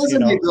I Like use,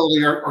 resume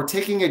building or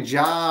taking a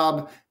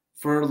job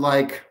for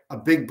like a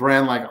big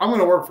brand, like I'm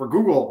going to work for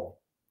Google.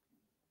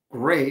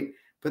 Great.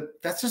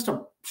 But that's just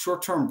a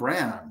short-term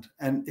brand.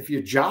 And if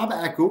your job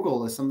at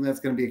Google is something that's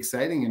going to be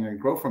exciting and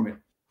grow from it,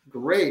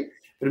 great.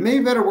 But it may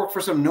be better work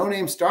for some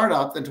no-name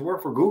startup than to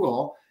work for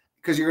Google,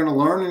 because you're going to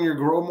learn and you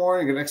grow more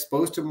and you're going to get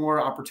exposed to more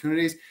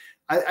opportunities.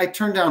 I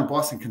turned down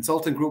Boston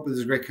Consulting Group, which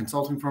is a great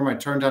consulting firm. I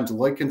turned down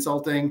Deloitte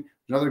Consulting,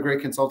 another great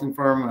consulting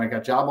firm, and I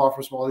got job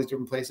offers from all these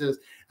different places.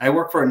 And I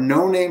worked for a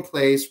no-name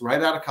place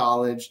right out of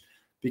college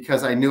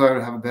because I knew I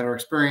would have a better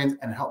experience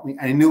and help me.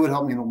 I knew it would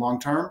help me in the long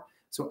term.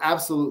 So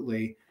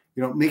absolutely,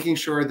 making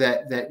sure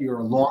that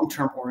you're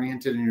long-term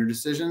oriented in your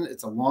decision.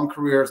 It's a long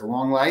career, it's a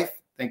long life,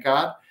 thank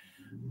God.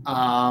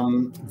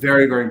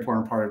 Very, very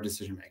important part of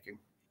decision making.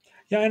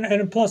 Yeah,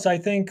 and plus I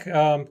think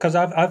because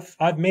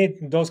I've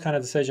made those kind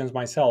of decisions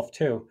myself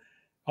too.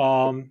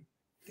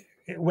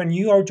 When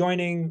you are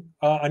joining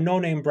a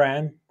no-name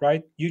brand,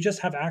 right, you just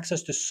have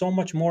access to so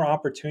much more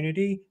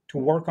opportunity to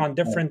work on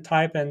different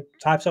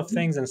types of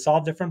things and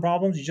solve different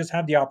problems. You just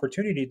have the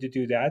opportunity to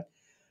do that.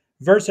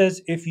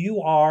 Versus if you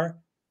are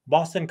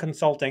Boston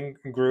Consulting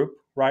Group,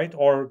 right,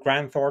 or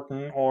Grant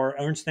Thornton or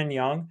Ernst and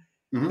Young,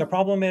 the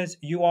problem is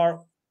you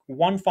are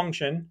one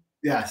function.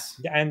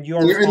 Yes. And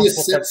you're in this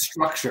responsible set for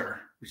structure,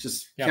 which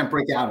just can't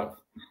break out of.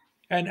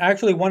 And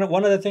actually, one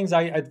of the things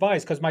I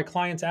advise, because my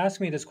clients ask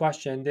me this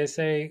question, they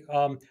say,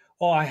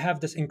 "Oh, I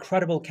have this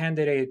incredible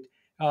candidate.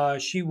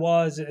 She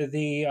was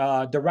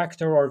the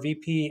director or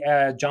VP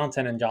at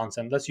Johnson and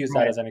Johnson. Let's use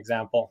that as an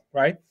example,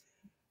 right?"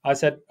 I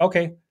said,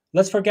 "Okay,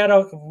 let's forget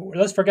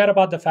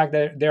about the fact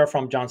that they're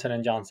from Johnson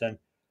and Johnson.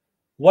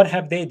 What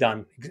have they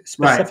done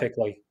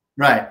specifically?"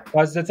 Right.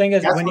 Because the thing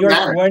is, That's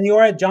when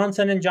you're at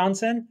Johnson and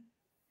Johnson,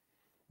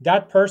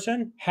 that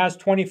person has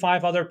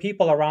 25 other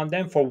people around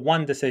them for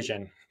one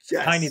decision. It's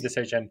a tiny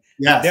decision.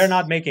 Yes. They're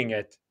not making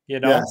it,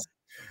 Yes.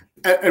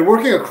 And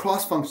working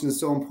across functions is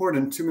so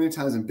important. Too many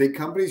times in big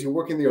companies, you're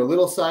working in your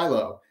little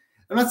silo.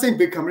 I'm not saying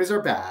big companies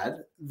are bad.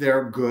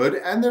 They're good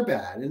and they're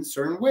bad in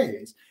certain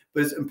ways.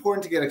 But it's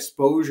important to get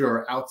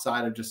exposure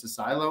outside of just a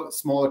silo.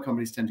 Smaller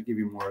companies tend to give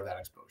you more of that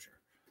exposure.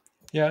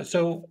 Yeah.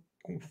 So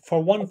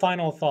for one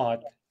final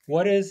thought,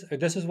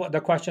 this is what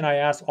the question I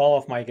ask all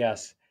of my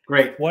guests.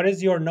 Great. What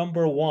is your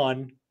number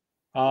one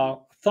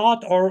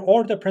thought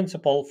or the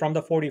principle from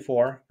the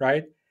 44,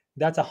 right?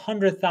 That's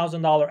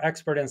 $100,000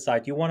 expert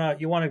insight. You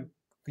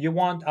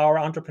want our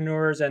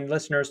entrepreneurs and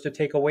listeners to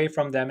take away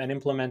from them and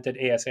implement it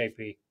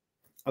ASAP.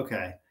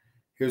 Okay.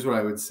 Here's what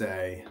I would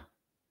say.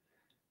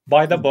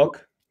 Buy the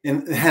book.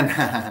 In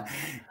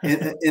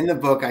the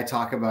book, I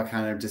talk about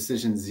kind of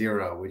decision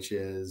zero, which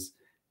is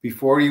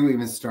before you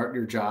even start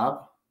your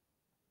job,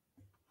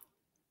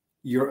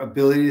 your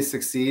ability to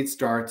succeed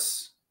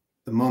starts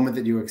the moment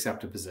that you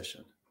accept a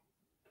position.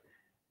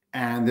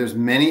 And there's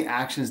many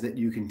actions that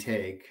you can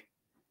take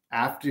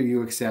after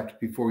you accept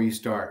before you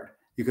start.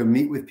 You can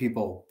meet with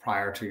people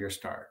prior to your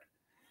start.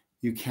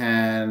 You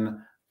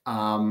can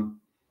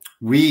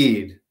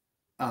read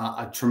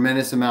a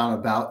tremendous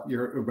amount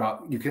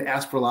you can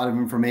ask for a lot of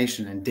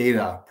information and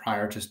data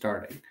prior to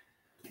starting.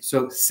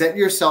 So set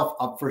yourself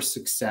up for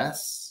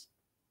success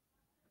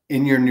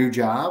in your new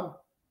job,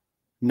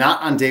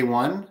 not on day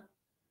one,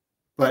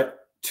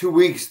 but 2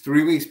 weeks,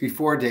 3 weeks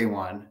before day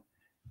one.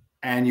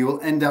 And you will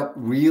end up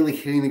really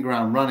hitting the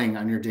ground running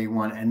on your day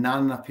one. And not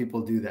enough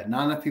people do that.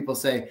 Not enough people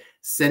say,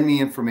 send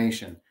me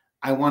information.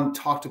 I want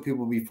to talk to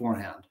people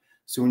beforehand.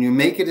 So when you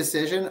make a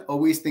decision,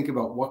 always think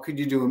about what could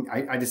you do?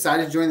 I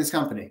decided to join this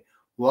company.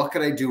 What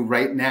could I do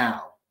right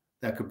now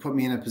that could put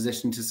me in a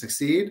position to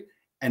succeed,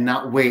 and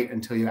not wait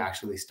until you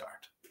actually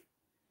start?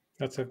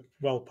 That's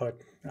well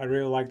put. I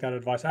really like that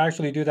advice. I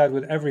actually do that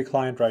with every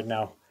client right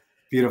now.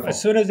 Beautiful.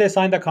 As soon as they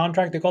sign the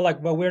contract, they go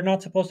like, "But we're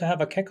not supposed to have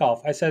a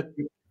kickoff." I said,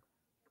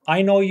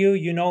 "I know you,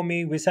 you know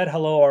me. We said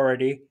hello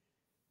already.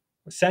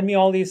 Send me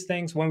all these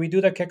things. When we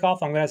do the kickoff,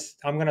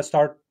 I'm gonna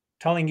start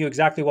telling you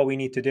exactly what we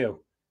need to do."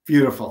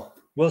 Beautiful.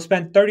 We'll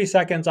spend 30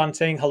 seconds on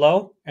saying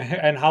hello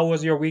and how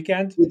was your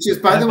weekend. Which is,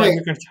 by the way,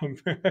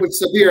 which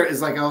Sabir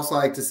is like, I also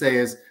like to say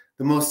is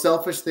the most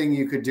selfish thing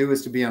you could do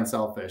is to be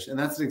unselfish. And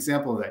that's an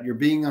example of that. You're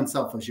being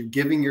unselfish. You're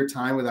giving your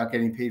time without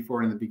getting paid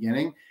for it in the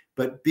beginning.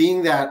 But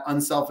being that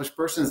unselfish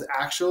person is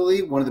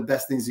actually one of the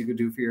best things you could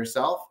do for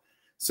yourself.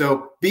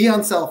 So be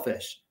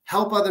unselfish.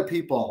 Help other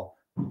people.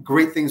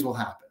 Great things will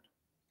happen.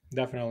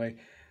 Definitely.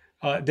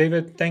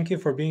 David, thank you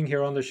for being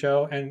here on the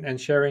show and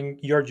sharing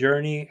your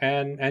journey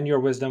and your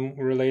wisdom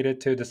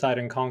related to Decide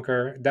and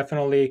Conquer.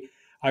 Definitely,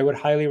 I would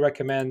highly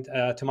recommend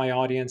to my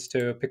audience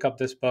to pick up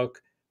this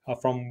book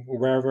from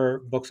wherever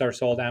books are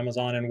sold,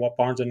 Amazon and what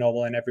Barnes &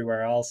 Noble and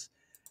everywhere else.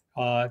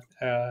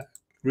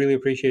 Really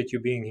appreciate you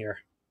being here.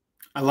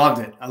 I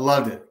loved it. I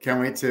loved it. Can't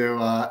wait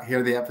to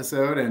hear the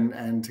episode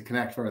and to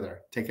connect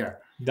further. Take care.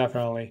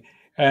 Definitely.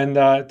 And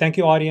thank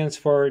you, audience,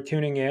 for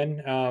tuning in.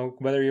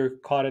 Whether you're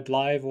caught it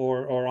live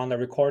or on the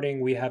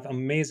recording, we have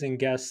amazing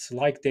guests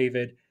like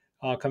David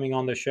coming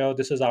on the show.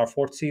 This is our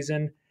fourth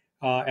season,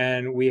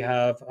 and we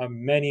have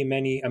many,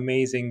 many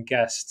amazing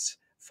guests.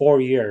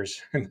 4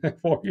 years,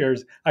 4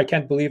 years. I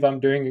can't believe I'm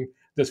doing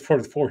this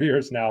for 4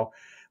 years now,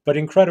 but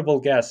incredible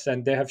guests,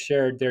 and they have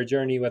shared their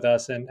journey with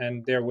us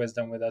and their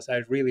wisdom with us. I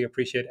really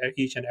appreciate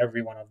each and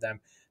every one of them.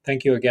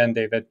 Thank you again,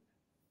 David.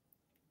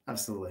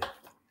 Absolutely.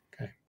 Okay.